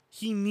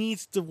 he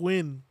needs to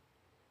win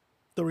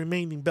the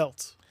remaining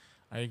belts.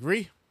 I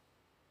agree.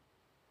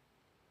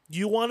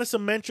 You want to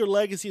cement your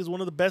legacy as one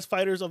of the best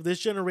fighters of this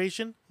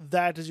generation?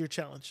 That is your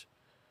challenge.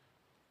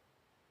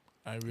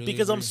 I really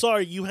Because agree. I'm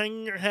sorry, you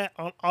hanging your hat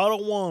on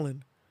Otto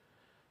Wallin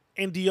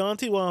and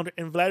Deontay Wilder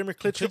and Vladimir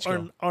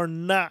Klitschko are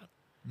not,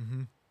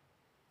 and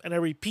I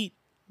repeat,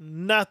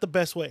 not the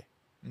best way.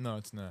 No,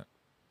 it's not.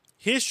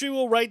 History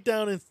will write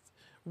down, and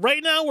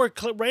right now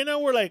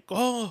we're like,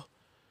 oh,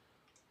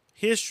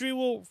 history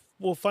will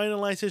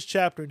finalize his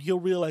chapter, and he'll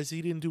realize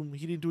he didn't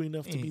do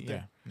enough to beat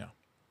them. No.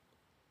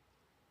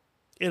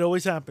 It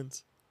always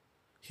happens.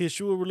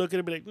 History will look at it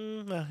and be like,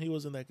 nah, he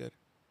wasn't that good.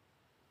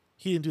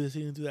 He didn't do this.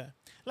 He didn't do that.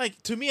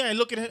 Like, to me, I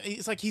look at him,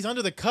 it's like he's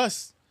under the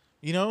cusp,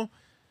 you know?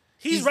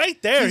 He's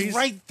right there. He's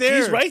right there.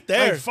 He's right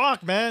there. Like,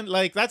 fuck, man.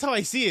 Like, that's how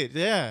I see it.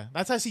 Yeah.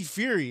 That's how I see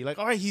Fury. Like,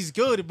 all right, he's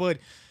good, but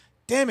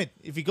damn it,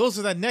 if he goes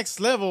to that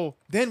next level,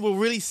 then we'll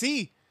really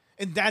see.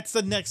 And that's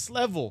the next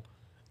level.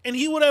 And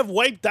he would have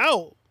wiped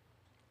out,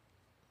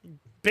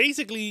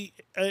 basically,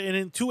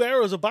 in 2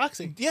 eras of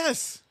boxing.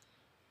 Yes.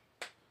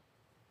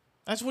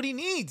 That's what he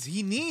needs.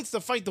 He needs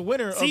to fight the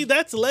winner. See,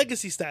 that's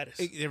legacy status.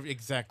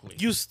 Exactly.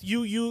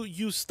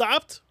 You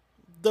stopped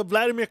the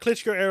Vladimir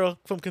Klitschko era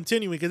from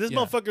continuing because this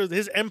motherfucker,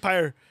 his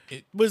empire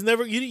was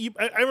never.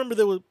 I remember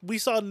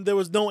there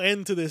was no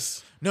end to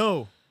this.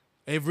 No,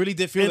 it really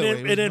did feel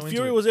that way. And then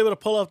Fury was able to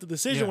pull off the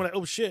decision. When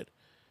oh shit,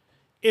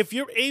 if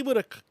you're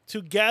able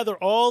to gather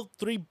all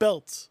 3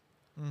 belts,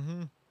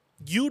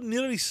 you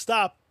nearly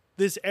stop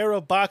this era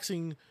of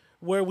boxing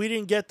where we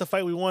didn't get the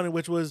fight we wanted,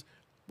 which was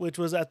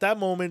at that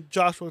moment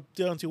Joshua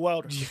Deontay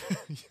Wilder.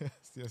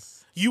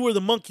 Yes. You were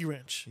the monkey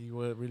wrench. He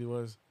really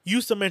was.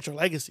 You cement your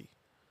legacy.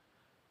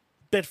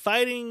 But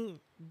fighting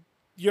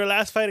your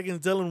last fight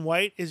against Dylan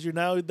White is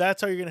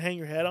that's how you're gonna hang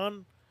your head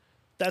on.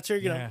 That's how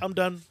you're gonna. I'm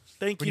done.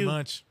 Thank Pretty you.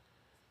 much.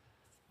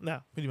 No,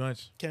 Pretty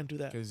much. can't do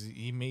that. Because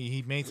he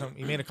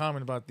made a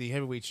comment about the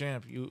heavyweight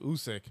champ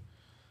Usyk.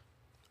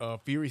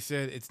 Fury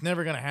said it's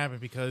never gonna happen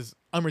because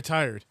I'm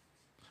retired.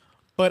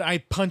 But I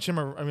punch him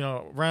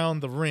around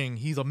the ring.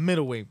 He's a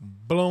middleweight,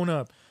 blown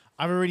up.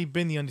 I've already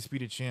been the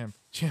undisputed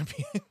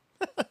champion.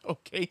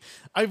 Okay,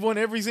 I've won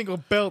every single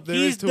belt there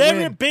is to win. He's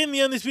never been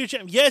the undisputed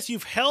champion. Yes,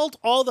 you've held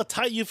all the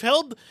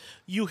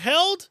You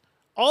held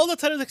all the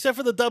titles except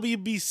for the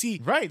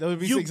WBC. Right,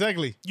 WBC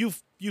exactly. You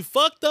You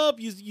fucked up.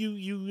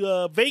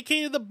 You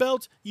vacated the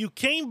belts. You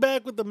came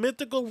back with the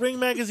mythical Ring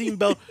Magazine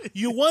belt.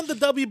 You won the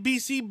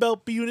WBC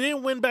belt, but you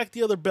didn't win back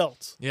the other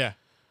belts. Yeah.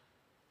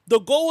 The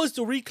goal was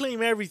to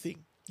reclaim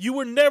everything. You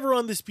were never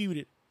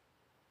undisputed.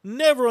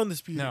 Never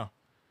undisputed. No.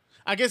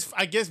 I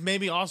guess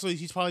maybe also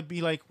he's probably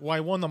be like, well,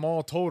 I won them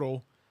all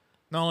total,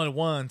 not only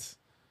once.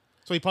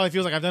 So he probably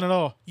feels like I've done it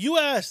all. You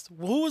asked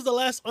who was the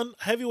last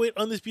heavyweight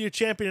undisputed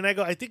champion, and I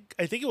go, I think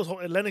it was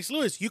Lennox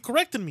Lewis. You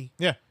corrected me.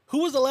 Yeah.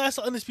 Who was the last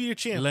undisputed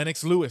champ?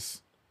 Lennox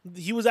Lewis.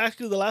 He was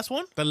actually the last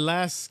one. The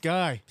last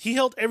guy. He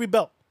held every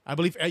belt. I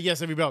believe,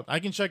 yes, every belt. I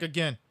can check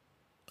again.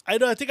 I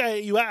know. I think I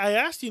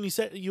asked you, and you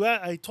said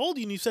I told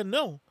you, and you said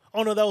no.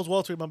 Oh no, that was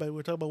welterweight. My bad. We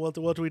were talking about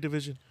welterweight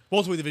division.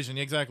 Welterweight division,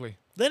 yeah, exactly.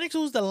 Lennox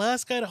was the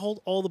last guy to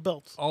hold all the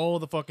belts. All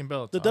the fucking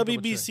belts. The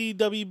WBC,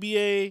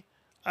 WBA,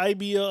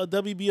 IBO,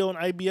 WBO, and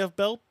IBF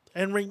belt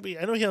and ring.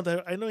 I know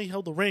he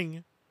held the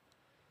ring.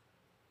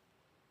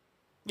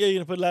 Yeah,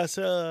 you're gonna put last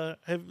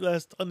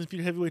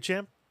undisputed heavyweight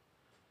champ.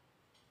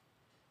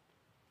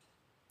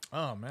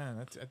 Oh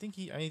man, I think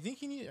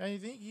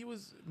he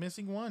was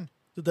missing one.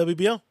 The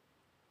WBO.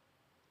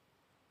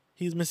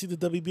 He's missing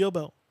the WBO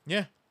belt.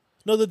 Yeah.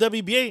 No, the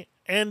WBA.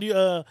 And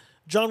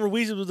John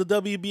Ruiz was the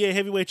WBA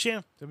heavyweight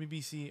champ.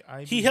 WBC,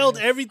 IBF, He held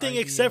everything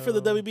IBO. except for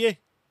the WBA.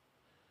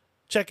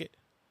 Check it.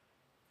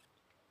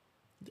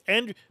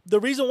 And the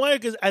reason why,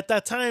 because at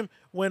that time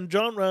when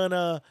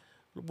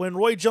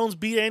Roy Jones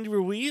beat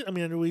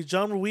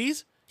John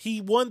Ruiz,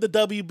 he won the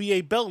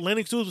WBA belt.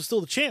 Lennox Lewis was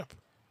still the champ.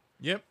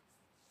 Yep.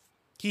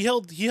 He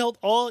held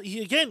all.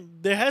 Again,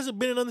 there hasn't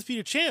been an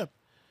undisputed champ.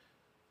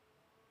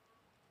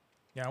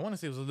 Yeah, I want to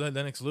say it was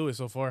Lennox Lewis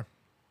so far.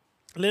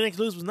 Lennox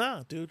Lewis was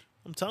not, dude.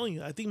 I'm telling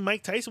you. I think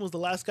Mike Tyson was the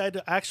last guy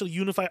to actually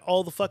unify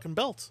all the fucking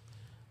belts.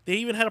 They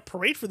even had a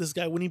parade for this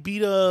guy when he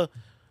beat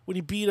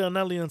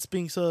not Leon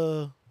Spinks.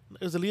 Was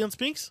it Leon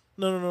Spinks?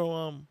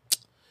 No.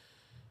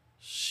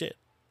 Shit.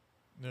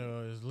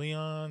 No, there's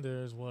Leon.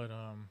 There's what?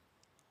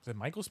 Is it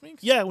Michael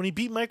Spinks? Yeah, when he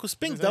beat Michael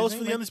Spinks, Is that that his was name,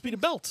 for the Mike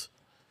undisputed belt.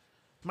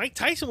 Mike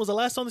Tyson was the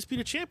last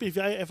undisputed champion.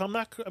 If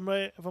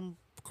I'm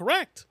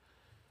correct,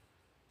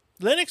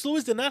 Lennox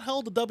Lewis did not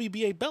hold the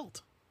WBA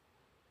belt.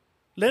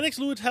 Lennox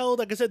Lewis held,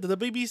 like I said, the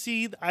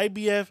WBC, the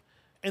IBF,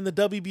 and the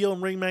WBO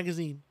and Ring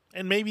Magazine,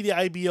 and maybe the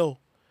IBO.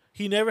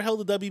 He never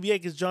held the WBA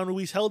because John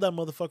Ruiz held that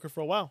motherfucker for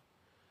a while.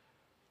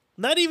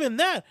 Not even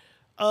that.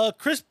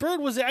 Chris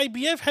Bird was the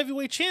IBF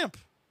heavyweight champ.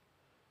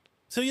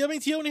 So he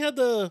only had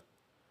the.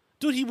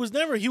 Dude, he was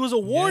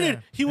awarded. Yeah.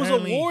 He was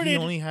Apparently, awarded. He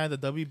only had the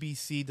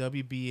WBC,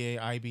 WBA,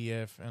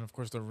 IBF, and of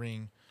course the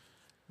ring.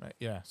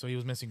 Yeah, so he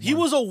was missing one. He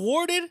was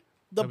awarded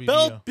the WBO.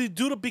 belt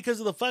because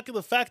of the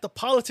fact the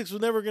politics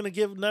was he was never gonna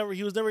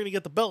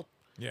get the belt.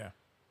 Yeah.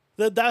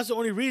 That's the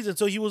only reason.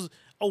 So he was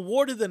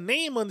awarded the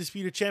name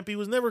undisputed champ. He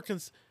was never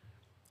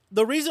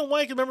the reason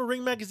why I can remember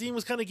Ring Magazine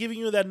was kind of giving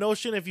you that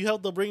notion if you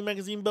held the Ring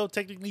Magazine belt,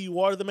 technically you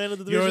are the man of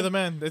the division. You're the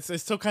man. It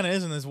still kind of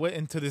is in this way,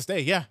 and to this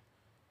day, yeah.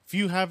 If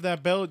you have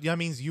that belt, that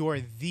means you are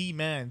the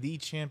man, the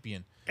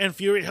champion. And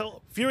Fury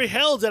held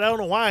it. I don't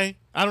know why.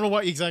 I don't know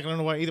why exactly. I don't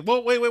know why either.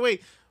 Well,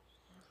 wait.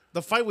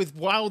 The fight with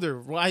Wilder,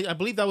 well, I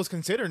believe that was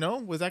considered. No,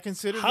 was that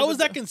considered? How is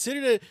that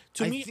considered?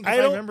 To me, think I if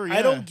I don't. remember, I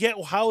yeah. don't get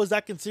how is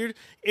that considered.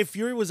 If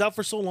Fury was out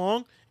for so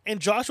long and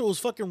Joshua was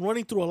fucking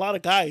running through a lot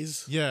of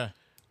guys, Yeah.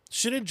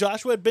 shouldn't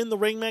Joshua have been the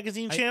Ring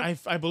Magazine champ?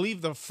 I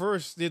believe the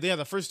first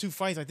two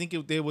fights. I think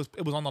it was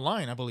on the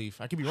line. I believe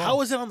I could be wrong.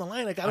 How is it on the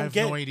line? Like I I don't have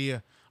get. no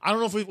idea. I don't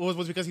know if it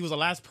was because he was the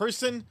last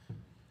person.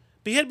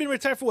 But he had been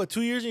retired for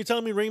 2 years, and you're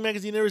telling me Ring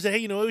Magazine never said, "Hey,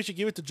 you know what? We should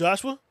give it to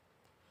Joshua."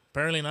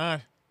 Apparently not.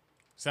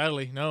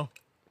 Sadly, no.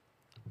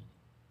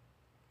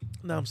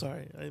 No, I'm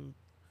sorry. I'm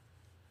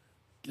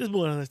just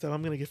moving on this time.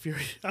 I'm gonna get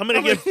furious. I'm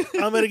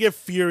gonna get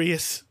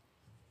furious.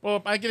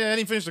 Well, I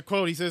didn't finish the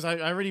quote. He says, "I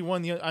already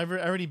won I've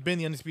already been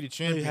the undisputed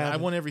champion. I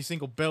haven't. won every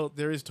single belt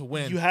there is to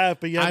win. You have,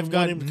 but you haven't I've won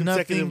got him nothing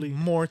consecutively.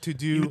 more to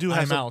do. You do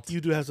have I'm out."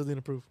 You do have something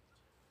to prove.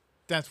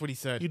 That's what he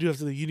said. You do have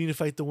something. You need to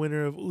fight the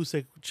winner of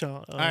Usyk.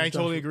 I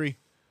totally agree.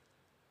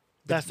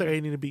 That's the guy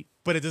you need to beat.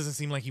 But it doesn't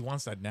seem like he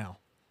wants that now.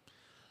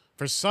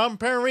 For some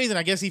apparent reason,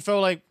 I guess he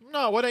felt like,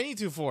 no, what I need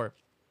to for?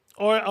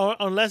 Or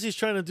unless he's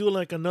trying to do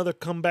like another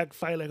comeback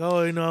fight, like,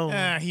 oh, you know.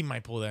 He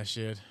might pull that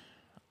shit.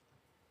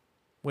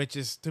 Which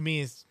is, to me,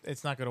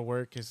 it's not going to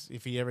work. Because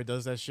if he ever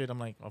does that shit, I'm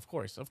like, of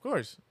course.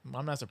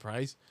 I'm not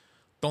surprised.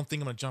 Don't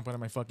think I'm going to jump out of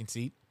my fucking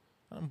seat.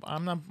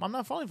 I'm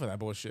not falling for that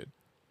bullshit.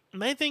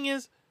 My thing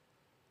is,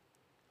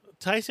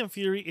 Tyson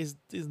Fury is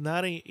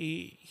not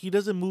he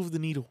doesn't move the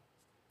needle.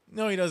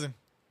 No, he doesn't.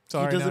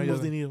 Sorry, he doesn't no,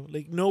 move the needle.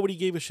 Like, nobody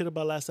gave a shit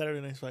about last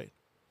Saturday night's fight.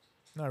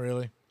 Not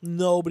really.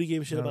 Nobody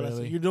gave a shit Not about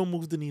really. that. You don't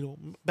move the needle.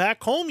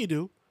 Back home, you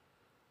do.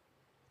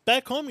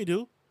 I said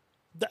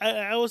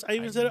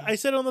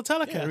it on the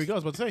telecast. Yeah, there we go. I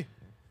was about to say.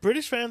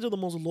 British fans are the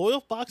most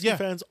loyal boxing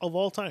fans of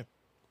all time.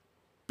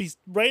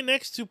 Right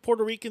next to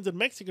Puerto Ricans and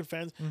Mexican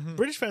fans,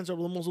 British fans are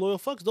the most loyal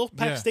fucks. They'll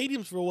pack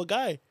stadiums for what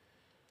guy.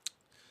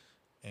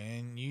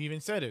 And you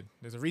even said it.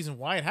 There's a reason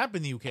why it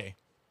happened in the UK.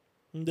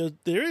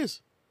 There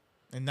is.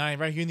 And not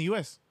right here in the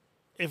US.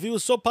 If he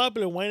was so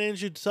popular, why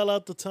didn't you sell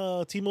out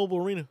the T-Mobile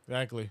Arena?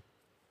 Exactly.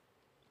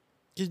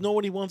 Because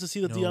nobody wants to see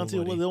the Deontay.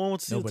 Nobody. They don't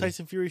want to see the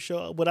Tyson Fury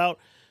show without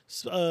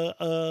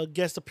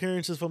guest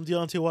appearances from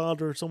Deontay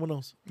Wilder or someone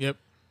else. Yep.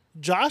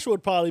 Joshua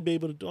would probably be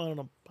able to do. I don't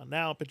know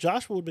now, but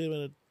Joshua would be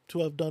able to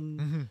have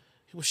done.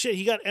 Well, shit,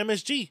 he got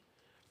MSG.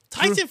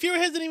 Tyson Fury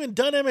hasn't even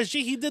done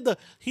MSG. He did the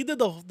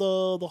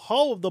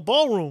hall of the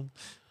ballroom.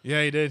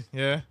 Yeah, he did.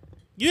 Yeah.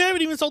 You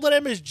haven't even sold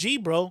that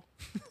MSG, bro.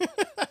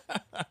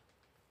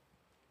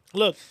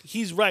 Look,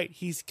 he's right.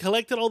 He's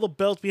collected all the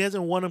belts, but he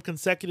hasn't won them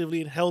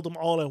consecutively and held them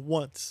all at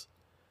once.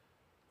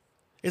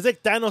 It's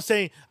like Thanos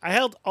saying,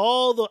 I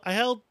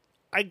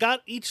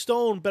got each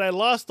stone, but I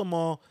lost them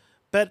all.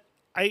 But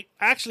I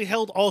actually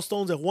held all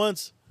stones at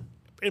once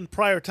in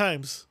prior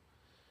times.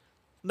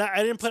 Now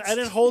I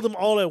didn't hold them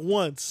all at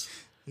once.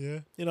 Yeah.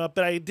 You know,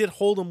 but I did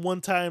hold them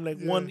one time, like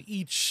one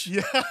each.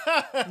 Yeah.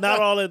 Not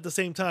all at the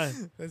same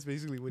time. That's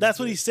basically what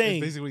he's saying.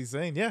 That's basically what he's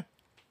saying, yeah.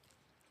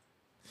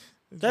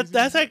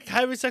 That's like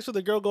having sex with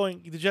a girl going,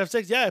 did you have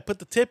sex? Yeah, I put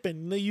the tip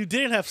in. No, you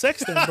didn't have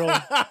sex then, bro.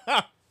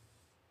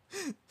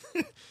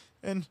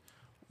 And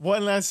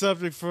one last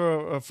subject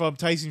from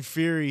Tyson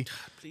Fury.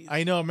 Please.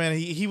 I know, man.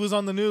 He was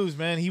on the news,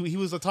 man. He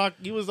was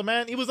the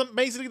man. He was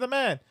basically the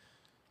man.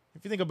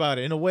 If you think about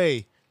it, in a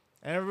way,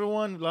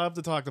 everyone loved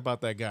to talk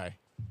about that guy.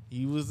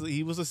 He was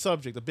a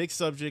subject, a big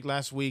subject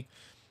last week.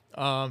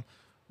 Vladimir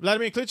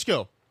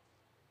Klitschko.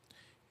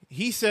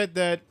 He said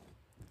that,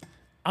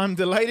 I'm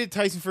delighted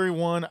Tyson Fury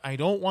won. I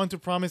don't want to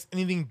promise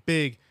anything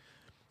big,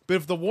 but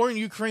if the war in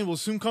Ukraine will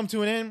soon come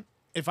to an end,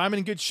 if I'm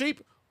in good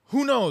shape,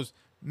 who knows?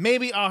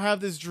 Maybe I'll have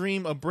this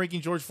dream of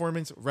breaking George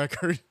Foreman's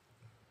record.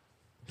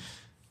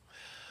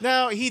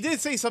 Now, he did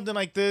say something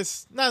like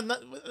this. Not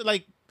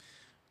like,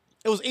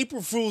 it was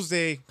April Fool's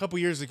Day a couple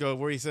years ago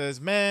where he says,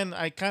 man,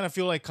 I kind of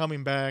feel like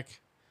coming back.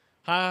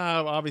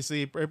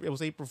 Obviously, it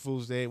was April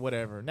Fool's Day,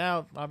 whatever.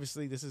 Now,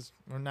 obviously,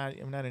 we're not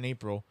in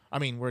April. I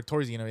mean, we're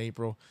towards the end of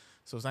April,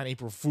 so it's not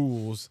April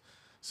Fool's.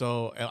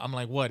 So I'm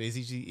like, what? Is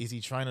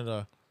he trying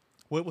to,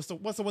 what's the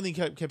one thing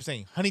he kept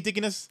saying? Honey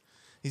dicking us?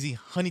 Is he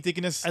honey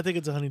dicking us? I think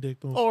it's a honey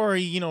dick move. Or,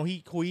 he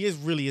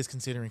really is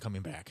considering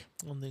coming back.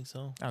 I don't think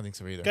so. I don't think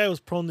so either. The guy was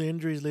prone to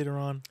injuries later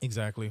on.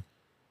 Exactly.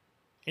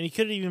 And he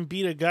couldn't even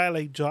beat a guy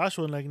like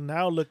Joshua. And like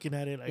now looking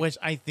at it, like, which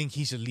I think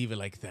he should leave it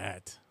like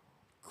that.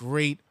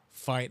 Great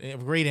fight, a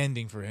great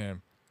ending for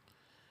him.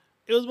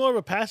 It was more of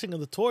a passing of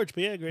the torch,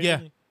 but yeah, great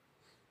ending.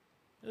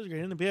 It was a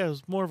great ending, but yeah, it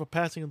was more of a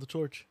passing of the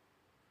torch.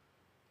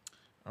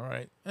 All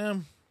right.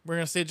 We're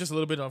gonna say just a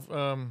little bit of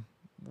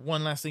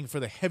one last thing for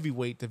the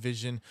heavyweight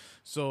division.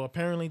 So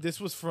apparently this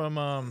was from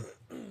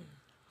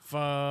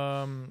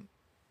let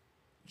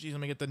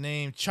me get the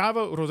name.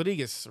 Tjabb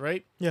Rodriguez,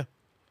 right? Yeah.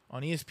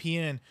 On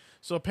ESPN.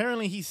 So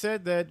apparently he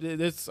said that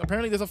there's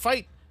a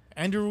fight.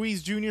 Andrew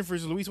Ruiz Jr.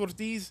 versus Luis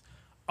Ortiz,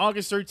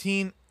 August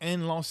 13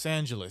 in Los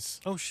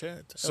Angeles. Oh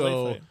shit!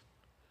 So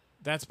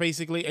that's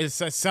basically it.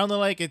 Sounded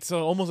like it's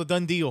almost a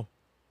done deal.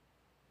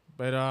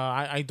 But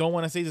I don't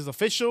want to say this is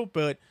official,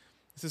 but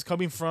this is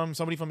coming from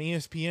somebody from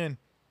ESPN.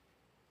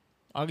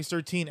 August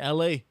 13,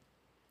 LA.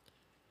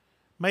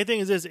 My thing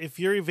is this: if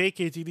Fury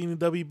vacates, you think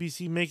the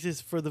WBC makes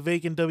this for the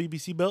vacant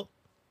WBC belt?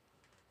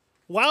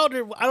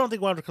 Wilder, I don't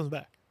think Wilder comes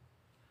back.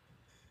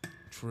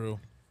 True.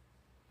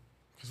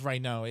 Because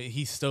right now,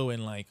 he's still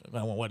in,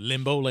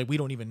 limbo? Like, we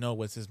don't even know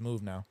what's his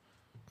move now.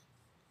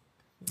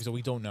 So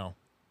we don't know.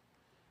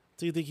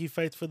 Do you think he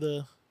fights for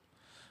the...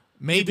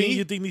 Maybe.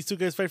 You think these two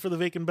guys fight for the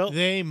vacant belt?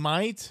 They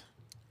might.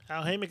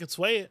 Al Heyman could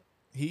sway it.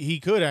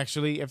 He could,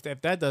 actually. If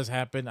that does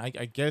happen, I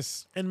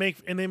guess... And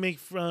they make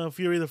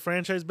Fury the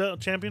franchise belt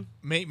champion?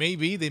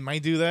 Maybe. They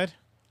might do that.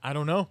 I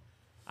don't know.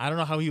 I don't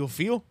know how he will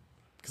feel.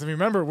 Because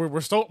remember,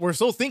 we're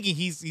still thinking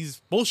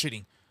he's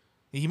bullshitting.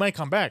 He might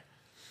come back.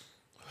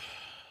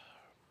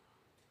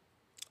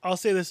 I'll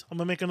say this. I'm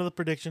going to make another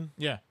prediction.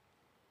 Yeah.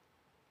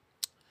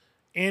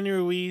 Andy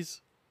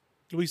Luis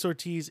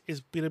Ortiz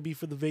is going to be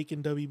for the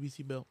vacant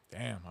WBC belt.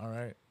 Damn, all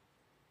right.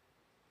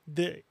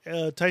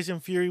 Tyson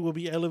Fury will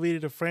be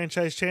elevated to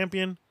franchise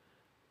champion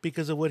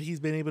because of what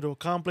he's been able to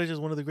accomplish as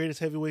one of the greatest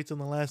heavyweights in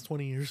the last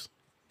 20 years.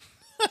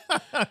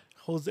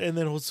 And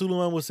then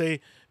Hosulaman will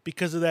say,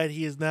 because of that,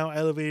 he is now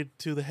elevated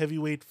to the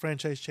heavyweight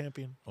franchise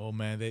champion. Oh,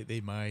 man,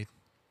 they might.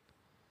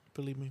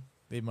 Believe me.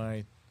 They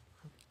might.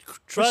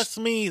 Trust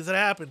me, it's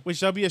happened. Which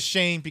shall be a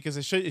shame because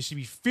it should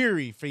be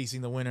Fury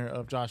facing the winner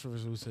of Joshua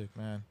versus Usyk,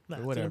 man. Nah,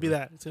 it's gonna be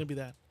that. It's gonna be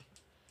that.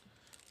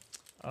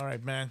 All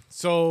right, man.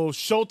 So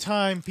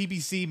Showtime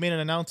PBC made an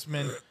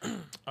announcement.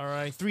 All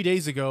right, 3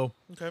 days ago.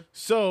 Okay.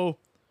 So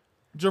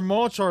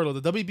Jamal Charlo,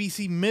 the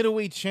WBC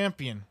middleweight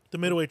champion. The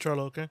middleweight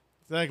Charlo, okay.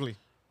 Exactly.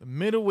 The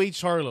middleweight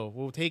Charlo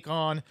will take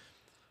on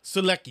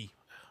Selecki.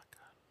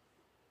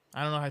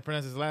 I don't know how to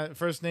pronounce his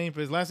first name,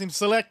 but his last name is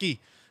Selecki.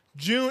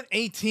 June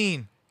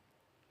 18.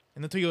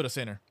 In the Toyota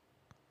Center.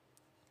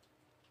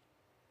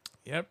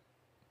 Yep.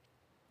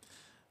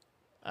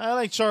 I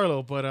like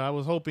Charlo, but I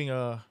was hoping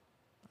a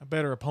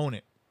better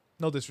opponent.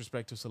 No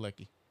disrespect to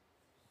Selecki.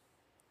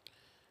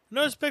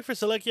 No respect for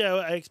Selecki.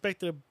 I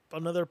expected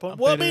another opponent.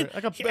 A Well, better- I mean,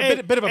 like a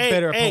bit of a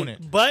better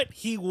opponent. But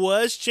he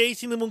was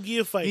chasing the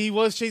Munguia fight. He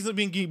was chasing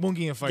the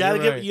Munguia fight.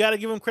 You gotta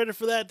give him credit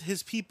for that.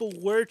 His people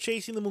were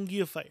chasing the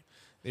Munguia fight.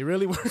 They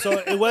really were. So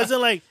it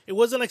wasn't like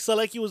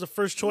Selecki was the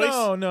first choice.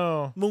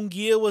 No.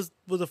 Munguia was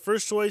the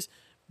first choice,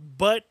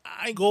 but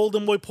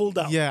Golden Boy pulled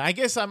out. Yeah, I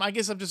guess I'm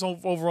just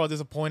overall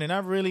disappointed.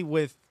 Not really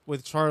with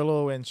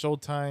Charlo and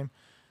Showtime,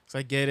 because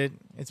I get it.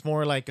 It's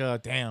more like,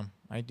 damn.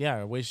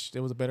 I wish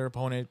there was a better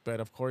opponent,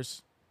 but of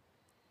course,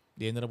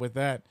 they ended up with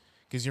that.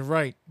 Because you're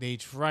right, they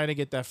tried to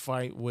get that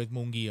fight with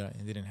Munguia,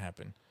 and it didn't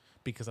happen.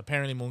 Because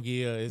apparently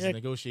Munguia is a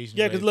negotiation.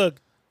 Yeah, because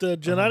look, the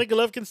Gennady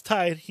Golovkin's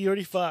tied. He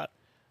already fought.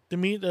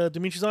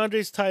 Demetrius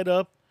Andre's tied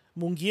up.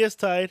 Munguia's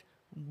tied.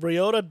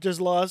 Ryota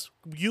just lost.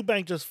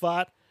 Eubank just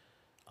fought.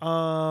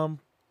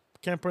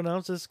 Can't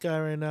pronounce this guy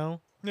right now.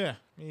 Yeah,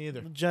 me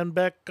either.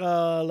 Janbek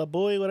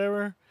Laboy,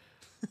 whatever.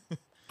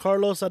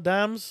 Carlos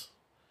Adams.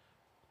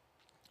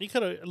 He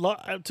could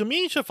have. To me,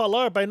 he should have fought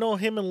Lara, but I know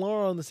him and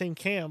Lara are in the same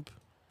camp.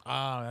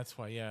 Ah, that's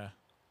why. Yeah.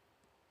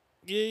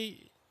 Yeah.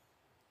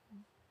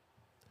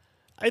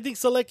 I think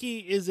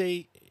Selecki is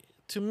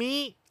to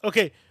me,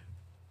 okay.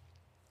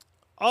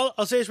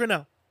 I'll say this right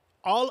now.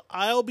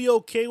 I'll be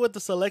okay with the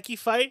Selecki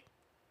fight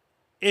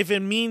if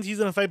it means he's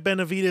gonna fight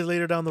Benavidez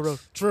later down the road.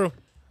 True.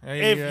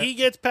 If he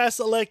gets past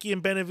Selecki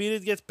and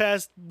Benavidez gets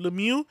past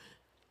Lemieux,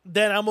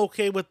 then I'm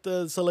okay with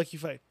the Selecki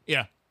fight.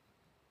 Yeah.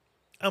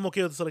 I'm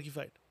okay with the Selecki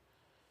fight.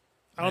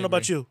 I don't know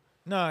about you.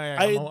 No,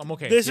 I'm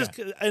okay. This is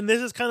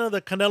kind of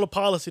the Canelo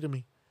policy to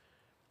me.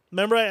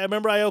 Remember I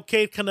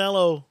okayed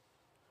Canelo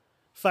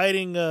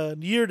fighting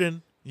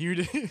Yearden.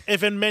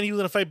 If it meant he was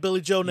going to fight Billy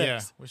Joe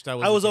next. Yeah, which that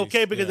was I was the okay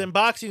case. because in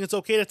boxing it's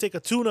okay to take a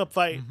tune-up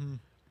fight. Mm-hmm.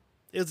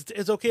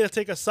 It's okay to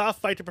take a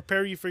soft fight to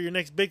prepare you for your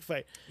next big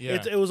fight.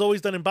 Yeah. It was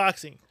always done in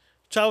boxing.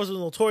 Chavez was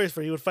notorious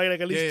for it. He would fight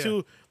like at least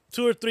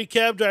two or three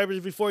cab drivers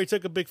before he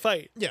took a big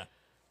fight. Yeah.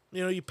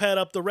 You pad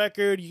up the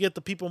record. You get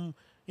the people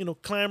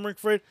clamoring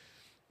for it.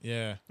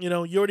 Yeah. You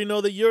already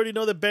know that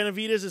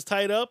Benavidez is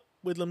tied up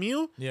with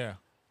Lemieux. Yeah.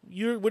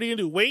 What are you gonna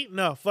do? Wait?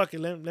 No, fuck it.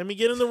 Let me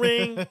get in the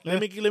ring.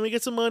 let me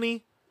get some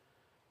money.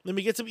 Let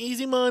me get some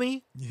easy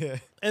money. Yeah.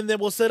 And then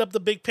we'll set up the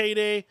big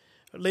payday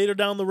later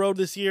down the road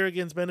this year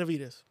against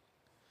Benavidez.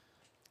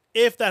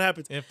 If that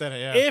happens.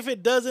 If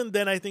it doesn't,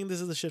 then I think this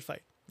is a shit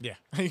fight. Yeah,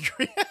 I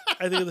agree.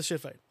 I think it's a shit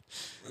fight.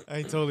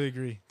 I totally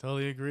agree.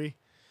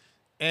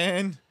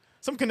 And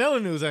some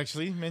Canelo news,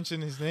 actually.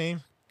 Mention his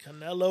name.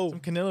 Some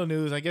Canelo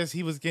news. I guess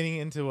he was getting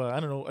into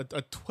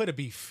a Twitter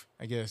beef,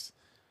 I guess,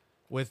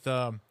 with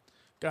God,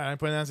 I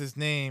pronounce his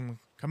name,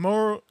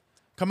 Kamaru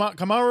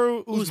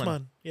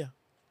Usman. Yeah,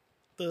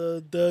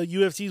 the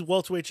UFC's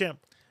welterweight champ.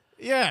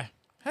 Yeah,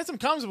 had some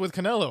comments with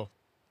Canelo.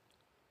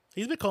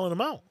 He's been calling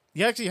him out.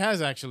 He actually has.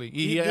 This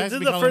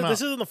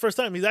isn't the first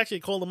time he's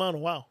actually called him out in a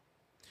while.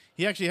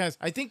 He actually has.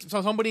 I think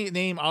somebody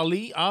named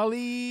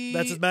Ali.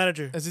 That's his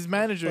manager.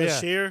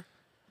 Bashir.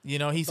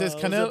 Yeah. He says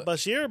Canelo.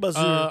 Bashir or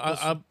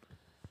Bazir?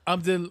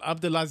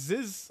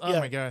 Abdulaziz. Oh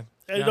my God.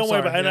 Yeah, don't worry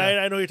about it.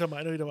 I know what you're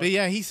talking about. But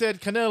yeah, he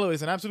said Canelo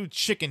is an absolute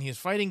chicken. He's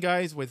fighting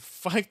guys with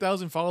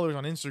 5,000 followers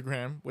on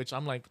Instagram, which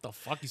I'm like, what the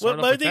fuck? He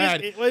started off with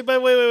that.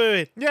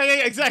 Wait. Yeah,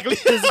 exactly.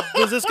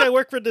 Does this guy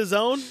work for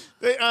DAZN?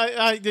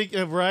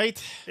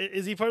 Right.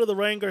 Is he part of the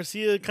Ryan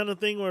Garcia kind of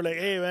thing where like,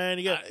 hey man,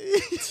 you got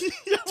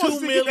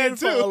 2 million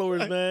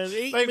followers, man,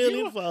 8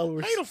 million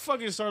followers? How the fuck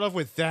did you start off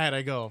with that?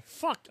 I go,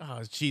 fuck.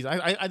 Oh, jeez.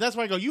 I that's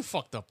why I go, you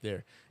fucked up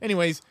there.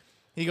 Anyways,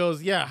 he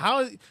goes, yeah,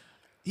 how...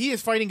 He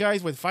is fighting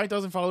guys with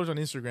 5,000 followers on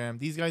Instagram.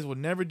 These guys will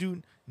never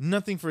do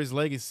nothing for his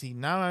legacy.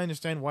 Now I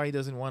understand why he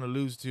doesn't want to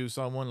lose to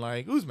someone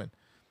like Usman.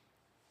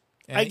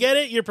 And I get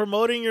it. You're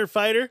promoting your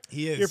fighter.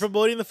 He is. You're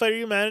promoting the fighter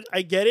you manage.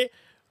 I get it.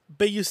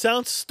 But you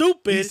sound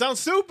stupid. He sounds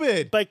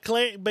stupid. By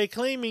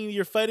claiming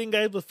you're fighting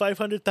guys with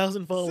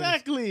 500,000 followers.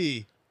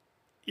 Exactly.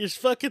 You're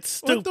fucking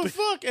stupid. What the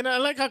fuck? And I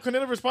like how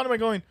Canelo responded by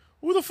going,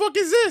 who the fuck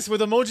is this?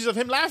 With emojis of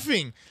him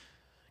laughing.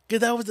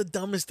 Because that was the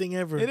dumbest thing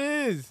ever. It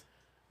is.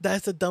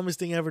 That's the dumbest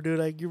thing ever, dude.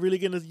 Like you're really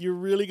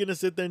gonna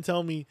sit there and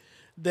tell me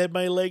that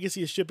my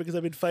legacy is shit because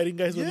I've been fighting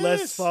guys with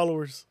less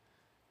followers.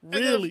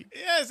 Really?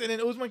 Yes. And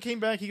then Usman came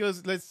back. He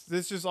goes, "Let's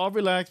just all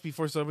relax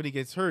before somebody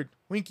gets hurt."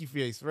 Winky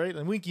face, right?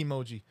 And winky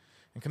emoji.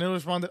 And Canelo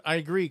responded, "I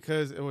agree,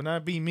 because it will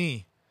not be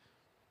me."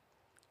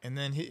 And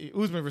then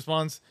Usman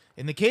responds,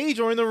 "In the cage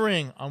or in the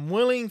ring, I'm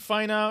willing.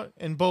 Find out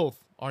in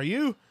both. Are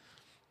you?"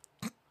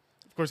 Of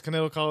course,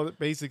 Canelo called it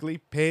basically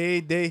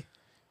payday.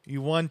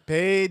 You want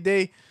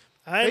payday.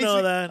 I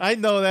know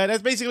that.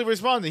 That's basically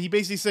responding. He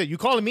basically said, you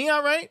calling me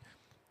out, right?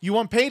 You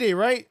want payday,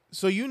 right?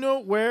 So you know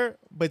where,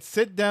 but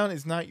sit down.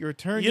 It's not your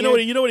turn You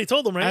yet. know what he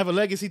told them, right? I have a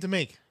legacy to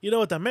make. You know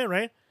what that meant,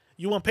 right?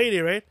 You want payday,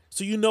 right?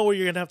 So you know where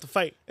you're going to have to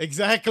fight.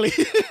 Exactly.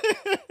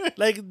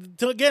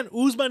 Again,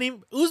 Usman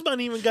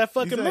even got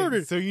fucking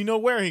murdered. So you know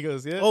where he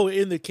goes, yeah? Oh,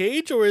 in the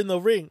cage or in the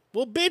ring?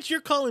 Well, bitch,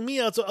 you're calling me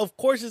out, so of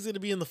course it's going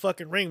to be in the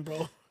fucking ring,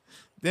 bro.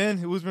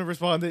 Then Usman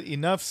responded,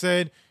 enough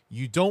said.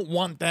 You don't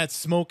want that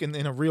smoke in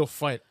a real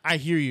fight. I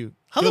hear you.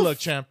 Good luck,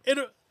 champ.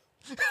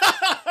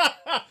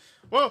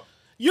 Well,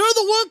 You're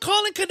the one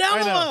calling Canelo I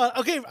know. out.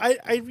 Okay,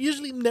 I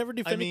usually never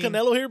defended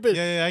Canelo here, but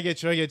Yeah, I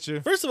get you.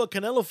 first of all,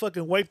 Canelo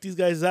fucking wiped these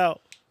guys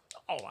out.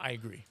 Oh, I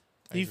agree.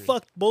 He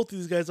fucked both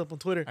these guys up on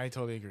Twitter. I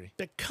totally agree.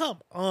 Like, come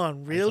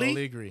on, I really?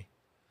 totally agree.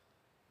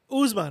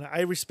 Usman,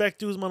 I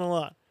respect Usman a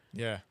lot.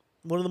 Yeah.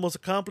 One of the most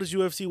accomplished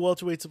UFC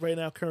welterweights right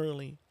now,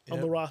 currently on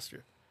the Yep.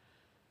 roster.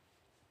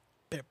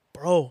 But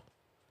bro,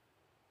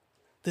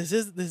 this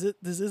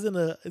isn't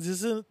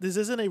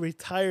a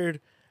retired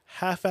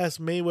half-ass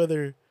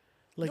Mayweather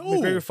like No.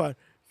 McGregor fight.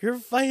 You're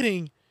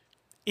fighting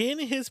in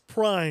his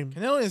prime.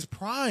 Canelo in his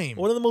prime.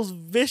 One of the most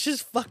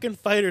vicious fucking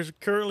fighters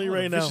currently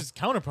right now. Vicious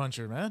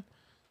counterpuncher, man.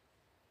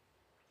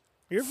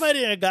 You're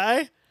fighting a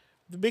guy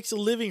that makes a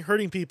living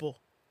hurting people.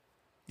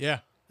 Yeah.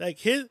 Like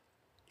his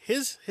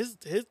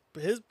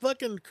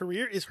fucking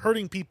career is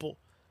hurting people.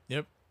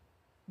 Yep.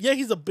 Yeah,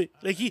 he's a bit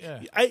like he.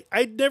 Yeah.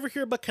 I never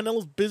hear about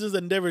Canelo's business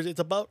endeavors. It's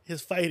about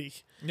his fighting.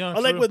 Yeah,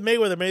 Unlike true. with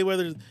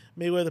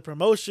Mayweather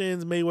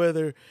Promotions,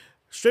 Mayweather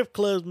strip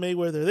clubs,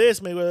 Mayweather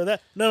this, Mayweather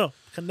that. No,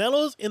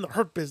 Canelo's in the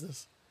hurt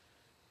business.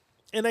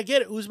 And I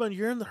get it, Usman,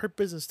 you're in the hurt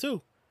business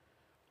too.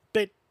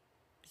 But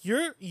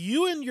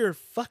you and your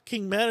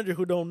fucking manager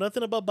who know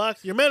nothing about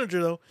boxing, your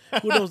manager though,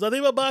 who knows nothing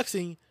about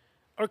boxing,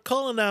 are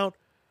calling out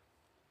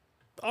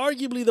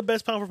arguably the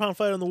best pound for pound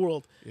fighter in the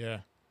world.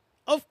 Yeah.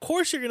 Of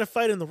course you're gonna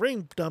fight in the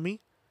ring,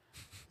 dummy.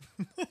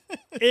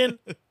 And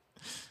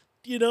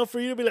for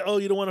you to be like, oh,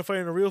 you don't want to fight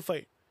in a real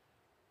fight.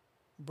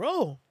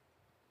 Bro.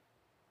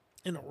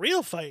 In a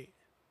real fight.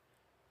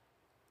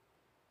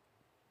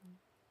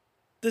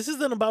 This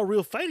isn't about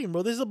real fighting,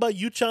 bro. This is about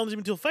you challenging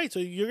me to a fight. So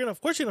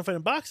of course you're gonna fight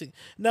in boxing.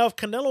 Now if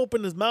Canelo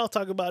opened his mouth,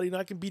 talk about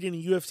I can beat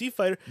any UFC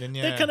fighter, then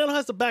Canelo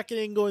has to back it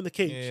in and go in the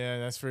cage. Yeah,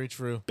 that's very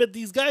true. But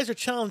these guys are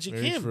challenging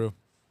Very him. true.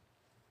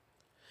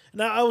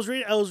 Now I was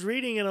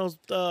reading and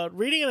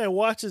I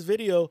watched this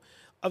video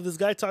of this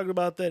guy talking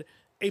about that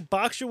a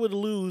boxer would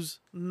lose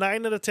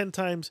 9 out of 10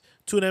 times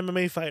to an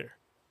MMA fighter.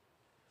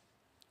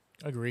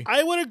 Agree.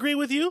 I would agree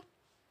with you,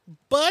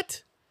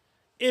 but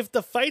if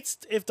the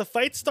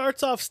fight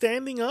starts off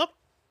standing up,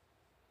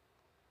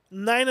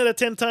 9 out of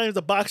 10 times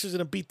the boxer's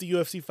gonna beat the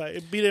UFC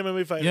fight, beat the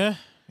MMA fighter.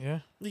 Yeah.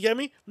 You get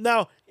me?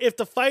 Now, if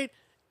the fight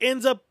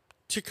ends up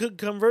to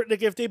convert,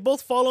 like if they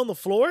both fall on the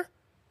floor,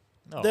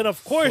 Oh, then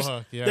of course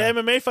fuck, yeah.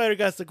 the MMA fighter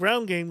got the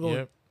ground game going.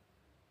 Yep.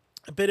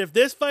 But if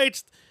this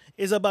fight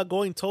is about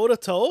going toe to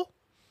toe,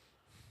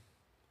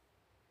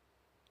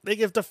 like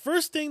if the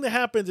first thing that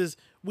happens is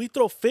we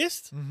throw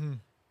fists,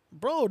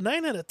 bro,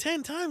 9 out of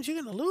 10 times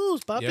you're gonna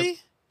lose, Papi.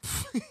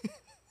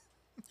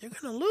 You're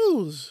gonna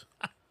lose.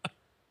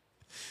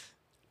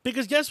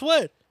 Because guess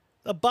what?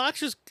 The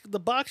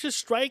boxer's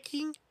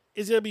striking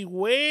is gonna be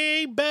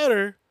way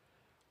better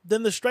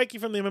than the striking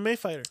from the MMA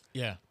fighter.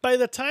 Yeah. By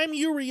the time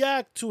you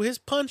react to his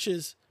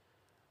punches,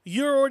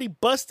 you're already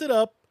busted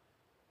up,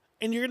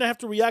 and you're gonna have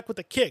to react with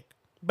a kick.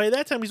 By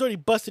that time, he's already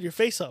busted your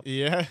face up.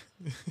 Yeah.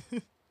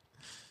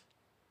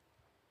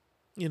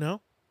 You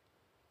know?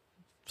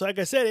 So like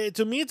I said,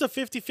 to me, it's a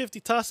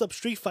 50-50 toss-up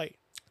street fight,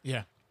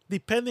 Yeah.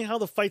 depending how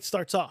the fight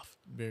starts off.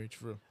 Very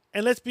true.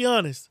 And let's be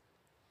honest,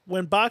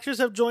 when boxers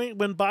have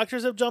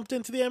jumped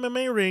into the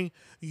MMA ring,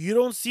 you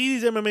don't see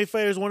these MMA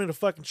fighters wanting to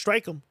fucking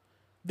strike them.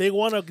 They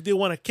want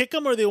to kick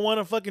them or they want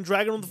to fucking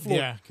drag them on the floor.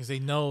 Yeah, because they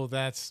know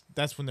that's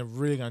when they're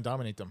really gonna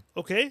dominate them.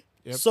 Okay?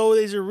 Yep. So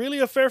is it really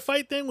a fair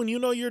fight then when you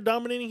know you're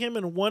dominating him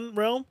in one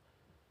realm?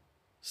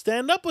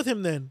 Stand up with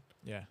him then.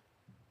 Yeah.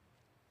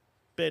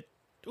 But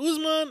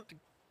Usman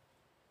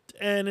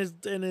and his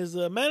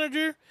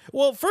manager.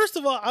 Well, first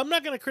of all, I'm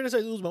not going to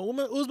criticize Usman.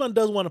 Usman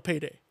does want a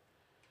payday.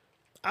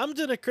 I'm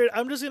just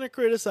going to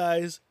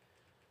criticize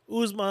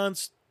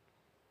Usman's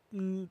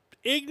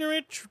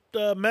ignorant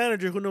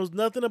manager who knows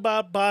nothing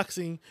about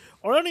boxing,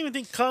 or I don't even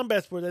think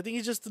combat sports. I think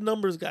he's just a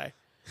numbers guy.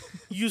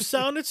 You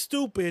sounded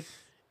stupid,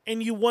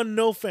 and you won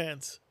no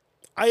fans.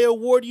 I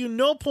award you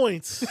no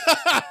points.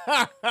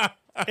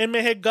 And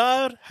may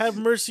God have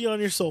mercy on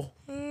your soul.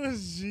 Oh,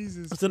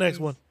 Jesus. What's the next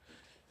one?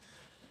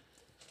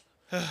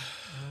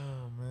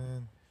 Oh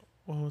man.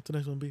 Well, what's the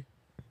next one be?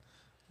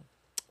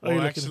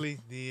 Well, actually,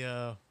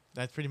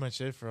 that's pretty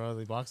much it for all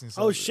the boxing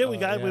stuff. Oh shit, we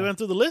went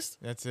through the list.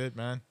 That's it,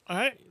 man. All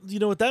right, you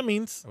know what that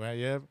means. Well,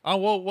 yeah.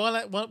 Oh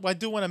well, I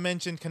do want to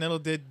mention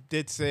Canelo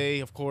did say,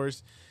 of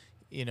course,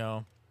 he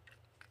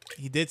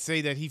did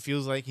say that he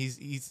feels like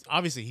he's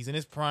obviously he's in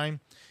his prime,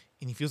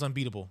 and he feels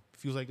unbeatable. He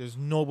feels like there's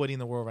nobody in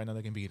the world right now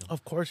that can beat him.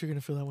 Of course, you're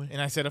gonna feel that way.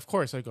 And I said, of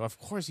course. I go, of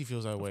course he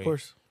feels that way. Of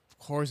course. Of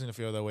course he's gonna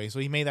feel that way. So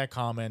he made that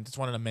comment. Just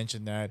wanted to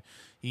mention that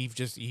he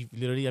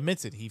literally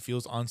admits it. He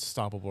feels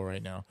unstoppable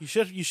right now. You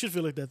should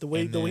feel like that. The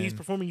way he's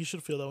performing, you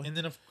should feel that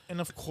way. And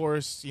of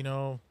course,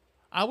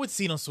 I would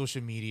see it on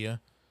social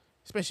media,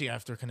 especially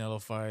after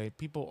Canelo fight.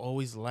 People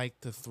always like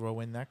to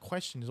throw in that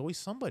question. There's always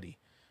somebody.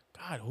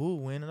 God, who will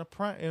win in a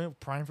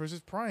prime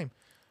versus prime?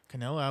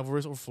 Canelo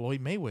Alvarez or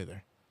Floyd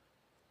Mayweather?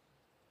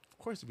 Of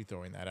course, they'd be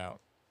throwing that out.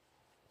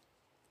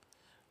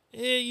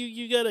 Yeah,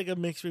 you got like a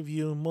mixed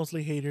review,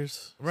 mostly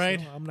haters. Right.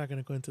 So I'm not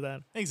gonna go into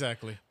that.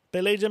 Exactly.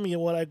 But ladies and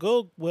gentlemen,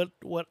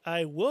 what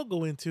I will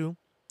go into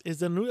is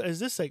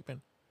this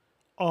segment.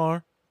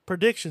 our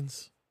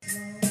predictions.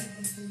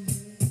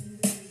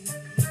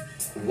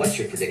 What's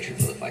your prediction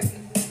for the fight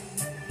then?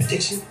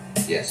 Prediction?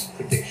 Yes,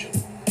 prediction.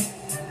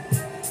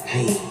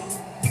 Pain.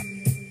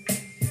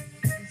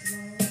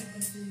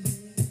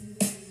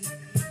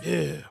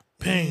 Yeah,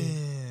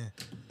 pain.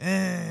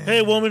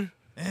 Hey, woman.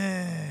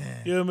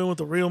 You ever been with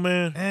the real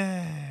man?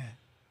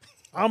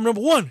 I'm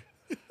number one.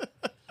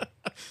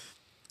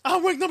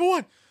 I'm ranked number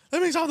 1.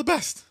 That means I'm the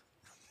best.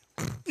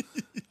 All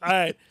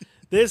right.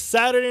 This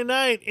Saturday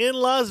night in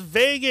Las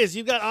Vegas,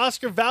 you got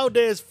Oscar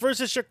Valdez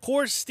versus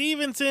Shakur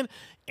Stevenson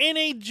in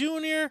a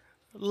junior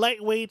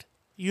lightweight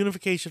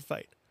unification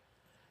fight.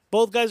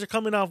 Both guys are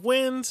coming off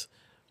wins.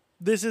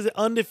 This is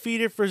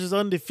undefeated versus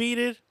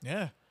undefeated.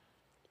 Yeah.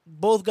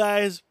 Both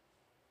guys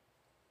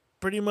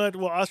pretty much,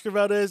 well, Oscar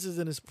Valdez is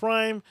in his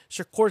prime.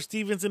 Shakur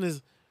Stevenson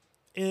is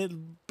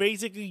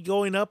basically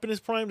going up in his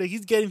prime. Like,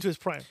 he's getting to his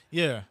prime.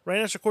 Yeah. Right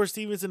now, Shakur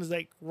Stevenson is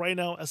like right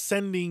now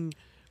ascending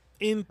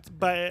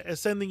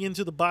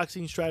into the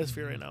boxing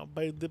stratosphere right now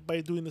by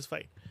doing this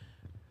fight.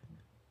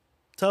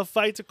 Tough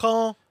fight to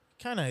call.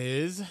 Kind of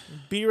is.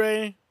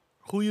 B-Ray,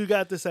 who you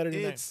got this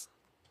Saturday night?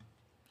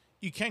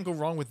 You can't go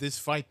wrong with this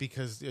fight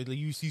because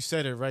you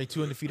said it, right?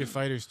 2 undefeated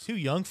fighters, 2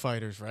 young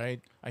fighters, right?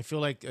 I feel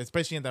like,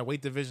 especially in that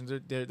weight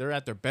division, they're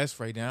at their best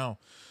right now.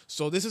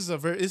 So this is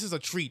a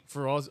treat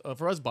for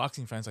us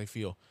boxing fans, I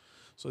feel.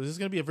 So this is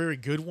gonna be a very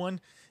good one.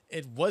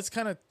 It was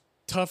kind of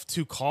tough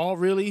to call,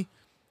 really,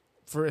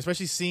 for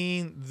especially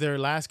seeing their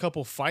last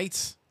couple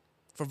fights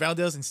for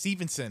Valdez and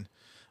Stevenson.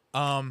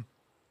 I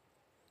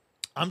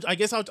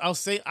guess I'll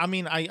say. I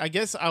mean, I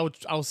guess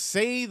I'll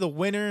say the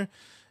winner,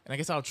 and I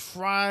guess I'll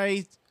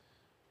try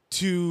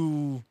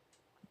to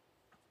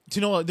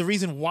know the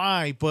reason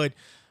why. But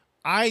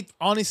I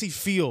honestly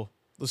feel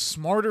the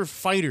smarter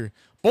fighter.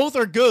 Both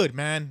are good,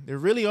 man. They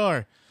really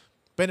are.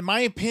 But in my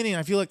opinion,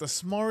 I feel like the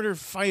smarter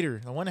fighter,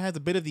 the one that has a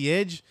bit of the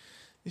edge,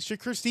 is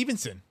Shakur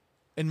Stevenson.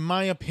 In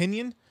my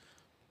opinion,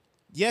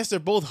 yes, they're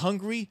both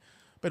hungry.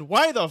 But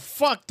why the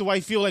fuck do I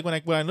feel like when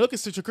I look at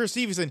Shakur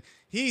Stevenson,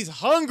 he's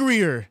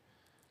hungrier?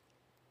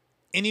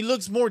 And he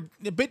looks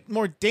a bit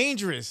more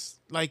dangerous.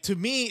 Like, to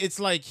me, it's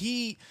like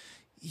he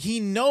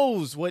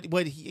knows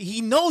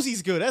he knows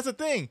he's good. That's the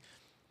thing.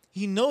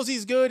 He knows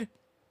he's good.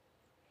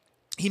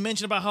 He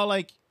mentioned about how,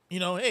 like,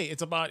 hey,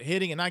 it's about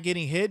hitting and not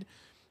getting hit.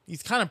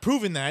 He's kind of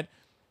proven that.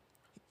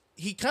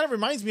 He kind of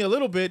reminds me a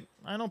little bit.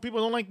 I know people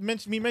don't like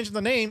me mention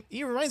the name.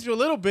 He reminds me a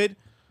little bit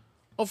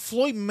of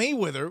Floyd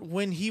Mayweather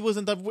when he was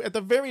at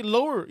the very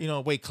lower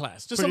weight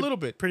class, just a little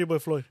bit. Pretty Boy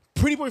Floyd,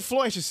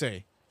 I should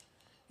say.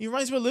 He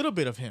reminds me a little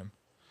bit of him.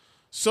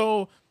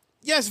 So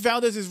yes,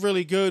 Valdez is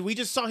really good. We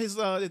just saw his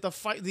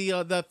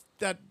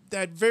that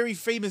very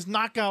famous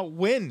knockout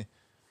win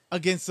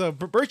against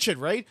Burchett,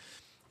 right?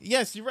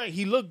 Yes, you're right.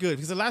 He looked good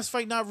because the last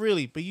fight, not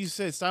really. But you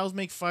said styles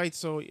make fights,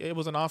 so it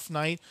was an off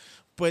night.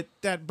 But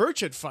that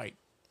Burchett fight,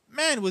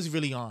 man, was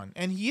really on,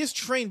 and he is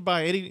trained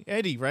by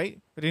Eddie, right?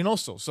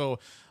 Reynoso. So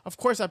of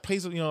course that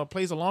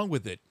plays along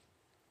with it.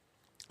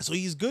 So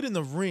he's good in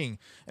the ring,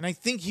 and I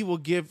think he will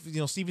give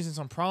Stevenson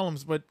some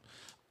problems. But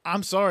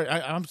I'm sorry,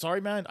 I'm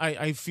sorry, man.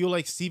 I feel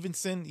like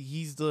Stevenson,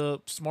 he's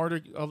the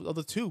smarter of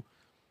the two.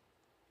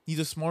 He's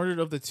the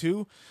smarter of the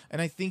two,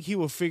 and I think he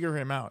will figure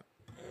him out.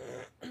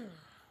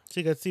 So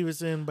you got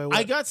Stevenson by what?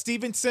 I got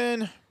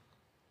Stevenson.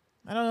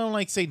 I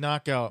don't say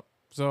knockout.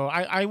 So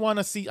I want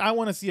to see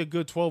a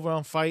good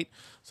 12-round fight.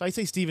 So I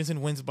say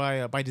Stevenson wins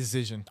by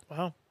decision.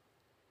 Wow.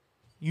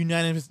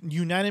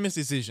 Unanimous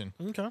decision.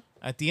 Okay.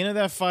 At the end of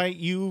that fight,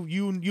 you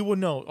will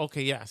know.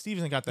 Okay, yeah,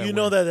 Stevenson got that. You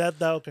know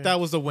that okay. That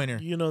was the winner.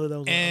 You know that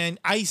was. And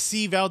I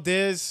see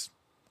Valdez.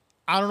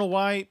 I don't know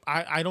why.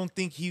 I don't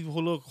think he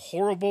will look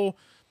horrible.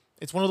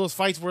 It's one of those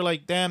fights where,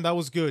 like, damn, that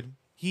was good.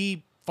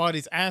 He fought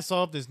his ass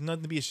off. There's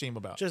nothing to be ashamed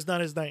about. Just not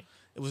his night.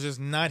 It was just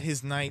not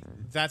his night.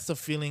 That's the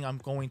feeling I'm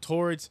going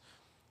towards.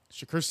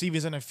 Shakur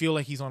Stevenson, I feel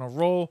like he's on a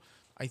roll.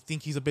 I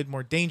think he's a bit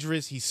more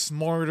dangerous. He's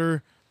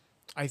smarter.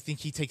 I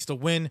think he takes the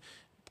win.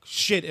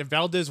 Shit, if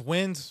Valdez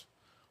wins,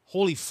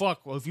 holy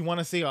fuck. Well, if you want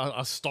to say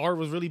a star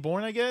was really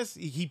born, I guess.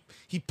 He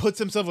puts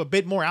himself a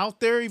bit more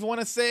out there, if you want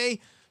to say.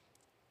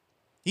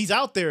 He's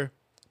out there.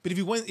 But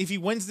if he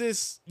wins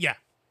this, yeah.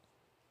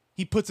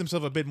 He puts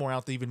himself a bit more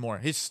out there, even more.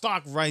 His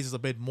stock rises a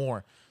bit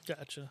more.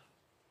 Gotcha.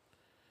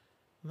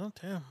 No,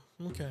 damn.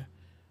 Okay.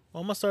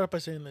 Well, I'm going to start off by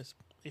saying this.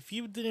 If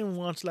you didn't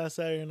watch last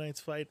Saturday night's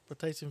fight with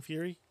Tyson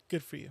Fury,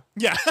 good for you.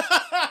 Yeah.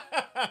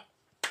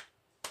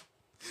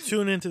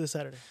 Tune in to the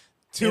Saturday.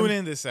 Tune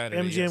in this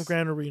Saturday. MGM yes.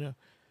 Grand Arena.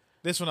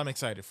 This one I'm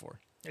excited for.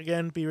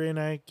 Again, B-Ray and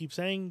I keep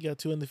saying, you got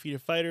 2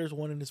 undefeated fighters,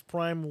 one in his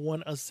prime,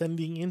 one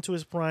ascending into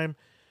his prime.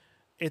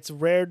 It's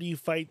rare you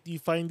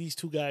find these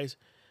two guys.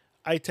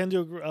 I tend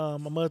to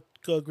I'm going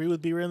to agree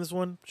with B-Ray on this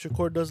one.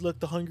 Shakur does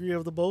look the hungrier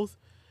of the both.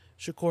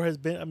 Oscar has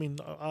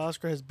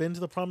been to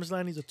the promised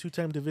land. He's a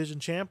 2-time division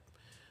champ.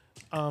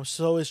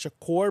 So is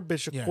Shakur, but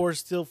Shakur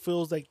still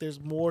feels like there's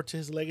more to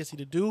his legacy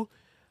to do.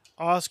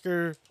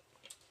 Oscar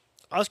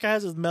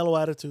has his mellow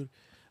attitude,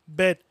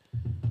 but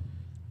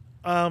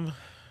I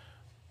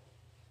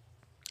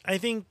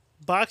think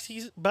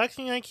boxing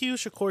IQ,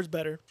 Shakur's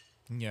better.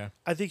 Yeah.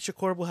 I think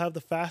Shakur will have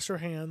the faster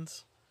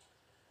hands.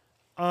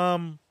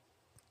 I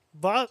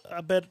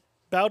bet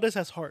Valdez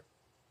has heart.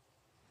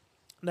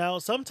 Now,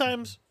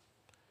 sometimes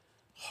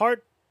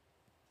heart,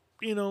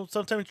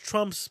 sometimes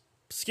trumps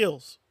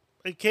skills.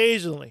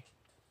 Occasionally.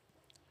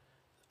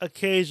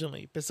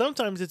 But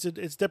sometimes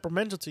it's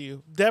detrimental to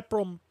you.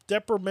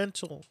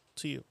 Detrimental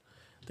to you.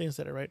 I think I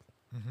said it right.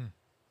 Mm-hmm.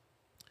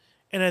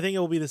 And I think it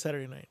will be the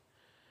Saturday night.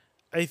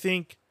 I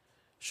think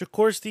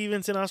Shakur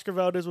Stevenson, Oscar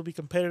Valdez will be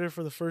competitive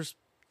for the first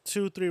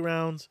 2-3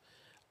 rounds.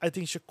 I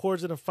think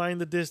Shakur's going to find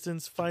the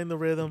distance, find the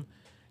rhythm,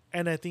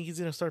 and I think he's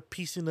going to start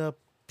piecing up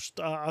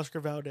Oscar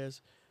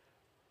Valdez.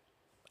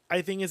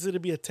 I think it's going to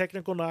be a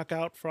technical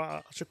knockout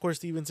for Shakur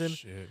Stevenson.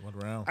 Shit,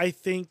 what round? I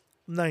think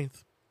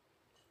 9th.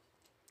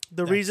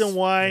 The reason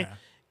why,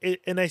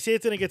 and I say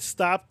it's going to get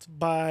stopped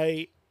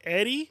by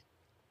Eddie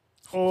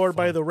or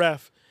by the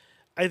ref.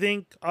 I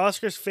think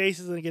Oscar's face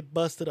is going to get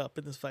busted up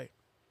in this fight.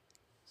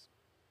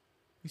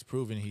 He's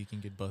proven he can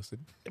get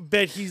busted.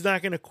 But he's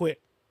not going to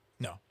quit.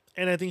 No.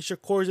 And I think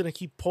Shakur's going to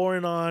keep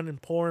pouring on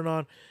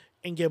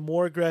and get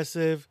more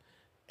aggressive.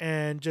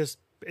 And just,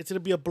 it's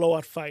going to be a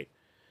blowout fight.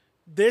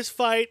 This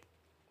fight's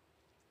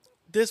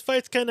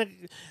kind of,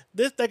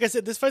 like I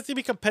said, this fight's going to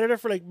be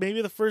competitive for like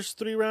maybe the first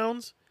 3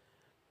 rounds.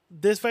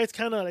 This fight's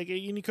kind of like,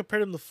 you need to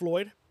compare him to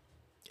Floyd.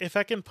 If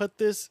I can put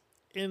this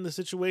in the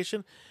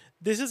situation,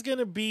 this is going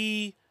to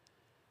be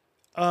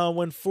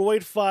when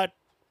Floyd fought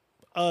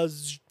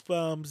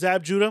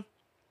Tjabb Judah.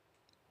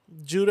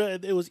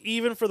 It was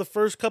even for the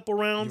first couple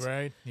rounds.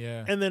 Right,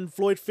 yeah. And then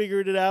Floyd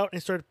figured it out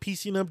and started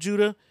piecing up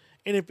Judah.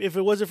 And if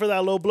it wasn't for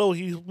that low blow,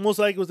 he most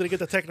likely was going to get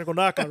the technical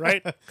knockout,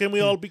 right? Can we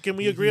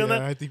agree on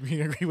that? I think we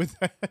can agree with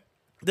that.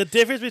 The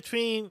difference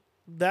between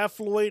that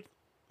Floyd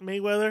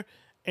Mayweather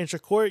and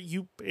Shakur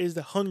is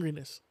the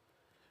hungriness.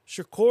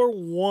 Shakur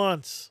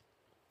wants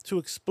to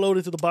explode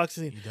into the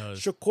boxing scene. He does.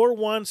 Shakur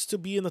wants to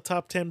be in the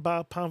top 10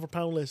 pound for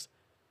pound list.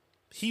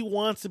 He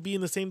wants to be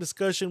in the same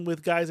discussion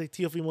with guys like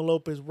Teofimo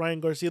Lopez, Ryan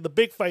Garcia, the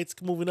big fights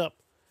moving up.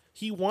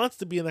 He wants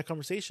to be in that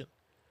conversation.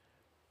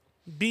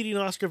 Beating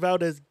Oscar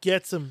Valdez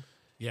gets him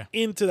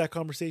into that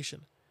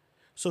conversation.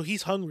 So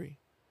he's hungry.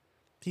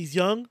 He's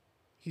young.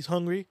 He's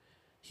hungry.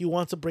 He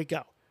wants to break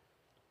out.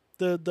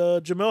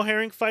 The Jamel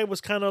Herring fight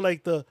was kind of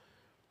like the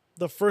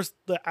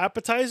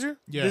appetizer.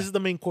 Yeah. This is the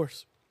main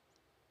course.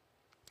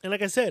 And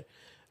like I said,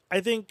 I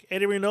think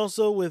Eddie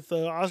Reynoso with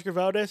Oscar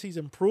Valdez, he's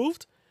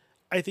improved.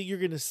 I think you're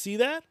going to see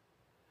that.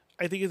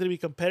 I think it's going to be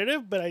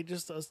competitive, but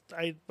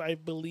I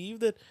believe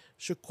that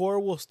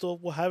Shakur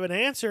will have an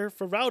answer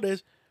for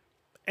Valdez,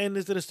 and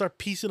is going to start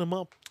piecing him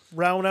up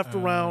round after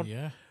round,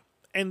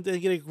 and then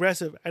get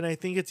aggressive. And I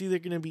think it's either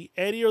going to be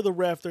Eddie or the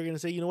ref. They're going to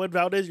say, you know what,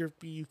 Valdez,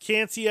 you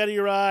can't see out of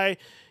your eye.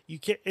 You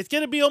can't. It's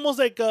going to be almost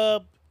like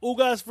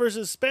Ugas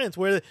versus Spence,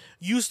 where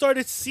you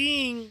started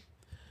seeing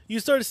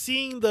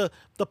the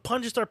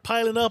punches start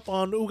piling up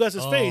on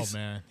Ugas' face. Oh,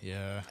 man,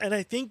 yeah. And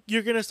I think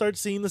you're going to start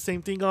seeing the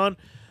same thing on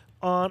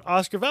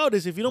Oscar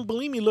Valdez. If you don't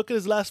believe me, look at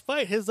his last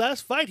fight. His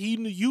last fight,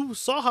 you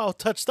saw how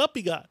touched up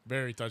he got.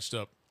 Very touched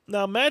up.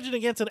 Now imagine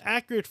against an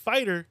accurate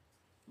fighter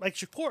like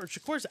Shakur.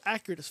 Shakur's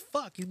accurate as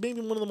fuck. He's maybe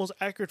one of the most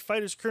accurate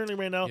fighters currently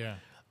right now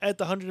at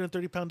the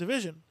 130-pound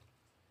division.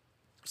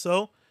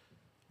 So,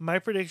 my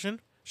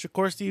prediction,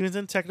 Shakur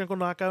Stevenson, technical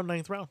knockout,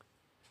 9th round.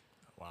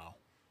 Wow.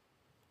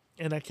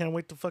 And I can't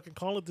wait to fucking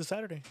call it this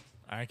Saturday.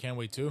 I can't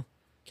wait too.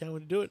 Can't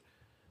wait to do it.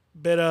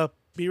 But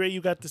B-Ray,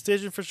 you got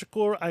decision for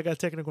Shakur. I got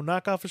technical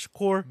knockout for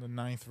Shakur. The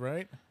 9th,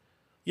 right?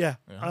 Yeah.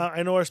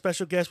 I know our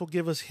special guest will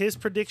give us his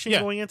prediction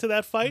going into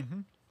that fight.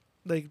 Mm-hmm.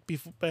 Like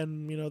before,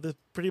 and this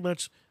pretty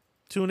much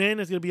tune in.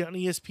 It's gonna be on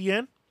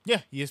ESPN. Yeah,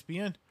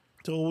 ESPN.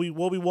 So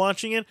we'll be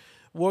watching it.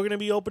 We're gonna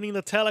be opening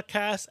the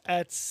telecast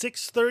at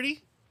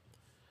 6:30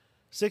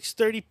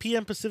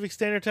 p.m. Pacific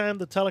Standard Time.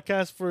 The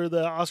telecast for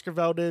the Oscar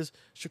Valdez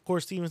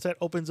Shakur Stevens that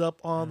opens up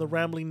on the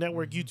Rambling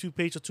Network YouTube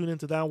page. So tune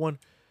into that one.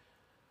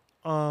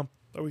 Are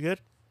we good?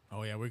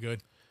 Oh yeah, we're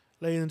good.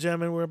 Ladies and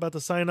gentlemen, we're about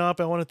to sign off.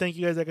 I want to thank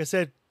you guys. Like I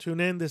said,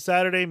 tune in this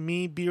Saturday.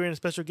 Me, B-Ray, and a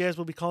special guest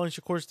will be calling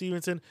Shakur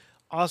Stevenson,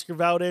 Oscar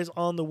Valdez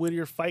on the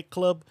Whittier Fight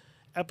Club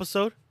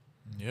episode.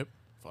 Yep.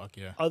 Fuck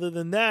yeah. Other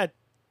than that,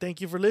 thank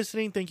you for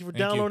listening. Thank you for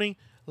downloading.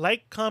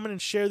 Like, comment,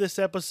 and share this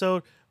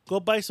episode. Go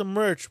buy some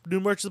merch.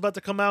 New merch is about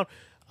to come out.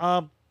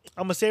 I'm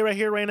going to say right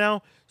here, right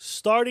now,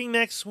 starting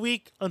next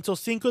week until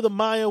Cinco de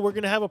Mayo, we're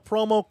going to have a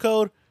promo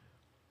code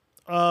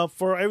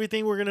for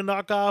everything we're going to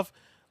knock off.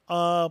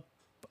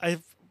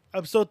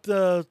 I'm still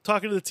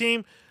talking to the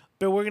team,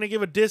 but we're going to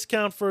give a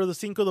discount for the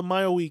Cinco de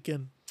Mayo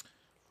weekend.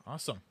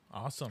 Awesome.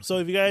 So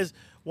if you guys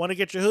want to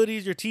get your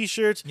hoodies, your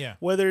T-shirts,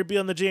 whether it be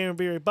on the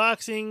JMBR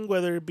Boxing,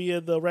 whether it be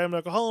at the Random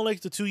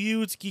Alcoholics, the Two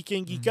Youths, Geek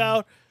In, Geek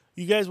Out,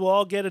 you guys will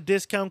all get a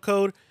discount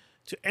code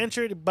to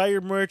enter to buy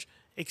your merch.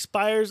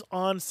 Expires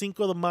on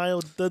Cinco de Mayo,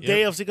 the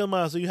day of Cinco de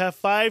Mayo. So you have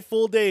 5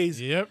 full days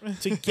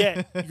to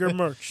get your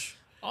merch.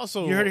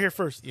 Also, you heard it here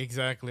first.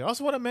 Exactly.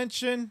 Also want to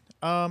mention,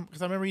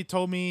 because I remember he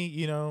told me,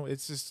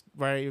 it's just,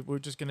 right, we're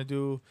just going to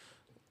do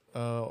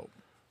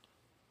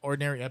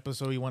ordinary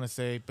episode you want to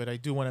say, but I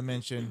do want to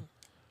mention,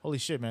 holy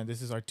shit, man,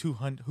 this is our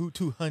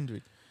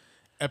 200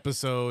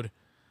 episode.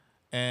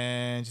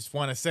 And just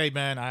want to say,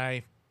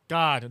 man,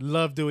 God,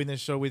 love doing this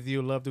show with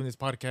you, love doing this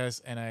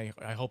podcast, and I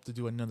hope to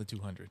do another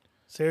 200.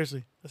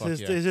 Seriously. This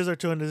is our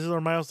 200. This is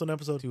our milestone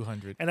episode.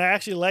 200. And I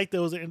actually like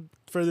those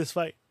for this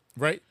fight.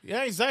 Right?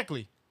 Yeah,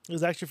 exactly. It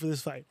was actually for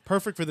this fight.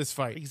 Perfect for this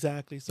fight.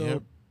 Exactly. So,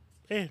 Yep.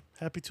 hey,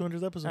 happy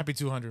 200th episode. Happy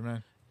 200,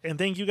 man. And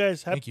thank you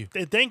guys. Thank you.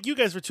 And thank you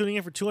guys for tuning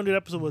in for 200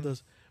 episodes with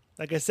us.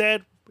 Like I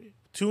said,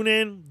 tune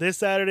in this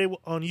Saturday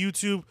on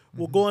YouTube.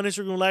 We'll go on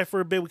Instagram Live for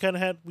a bit. We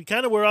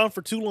kind of were on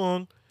for too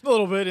long. A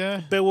little bit,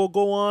 yeah. But we'll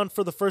go on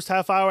for the first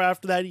half hour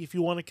after that. If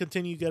you want to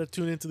continue, you got to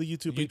tune into the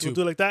YouTube. We'll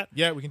do it like that.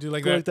 Yeah, we can do it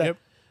like Go that. like that. Yep.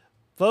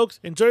 Folks,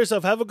 enjoy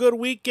yourself. Have a good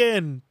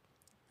weekend.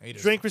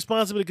 Haters. Drink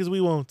responsibly because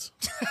we won't.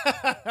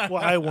 Well,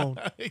 I won't.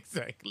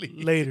 Exactly.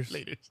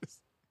 Laters.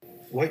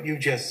 What you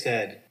just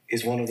said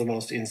is one of the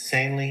most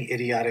insanely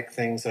idiotic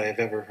things I have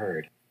ever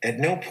heard. At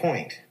no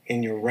point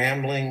in your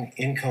rambling,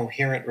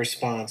 incoherent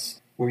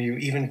response were you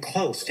even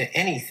close to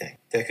anything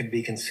that could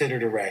be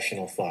considered a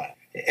rational thought.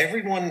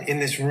 Everyone in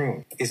this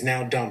room is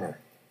now dumber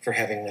for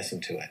having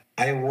listened to it.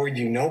 I award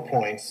you no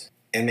points,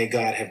 and may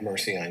God have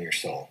mercy on your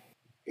soul.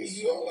 This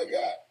is all I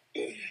got.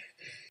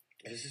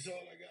 This is all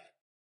I got.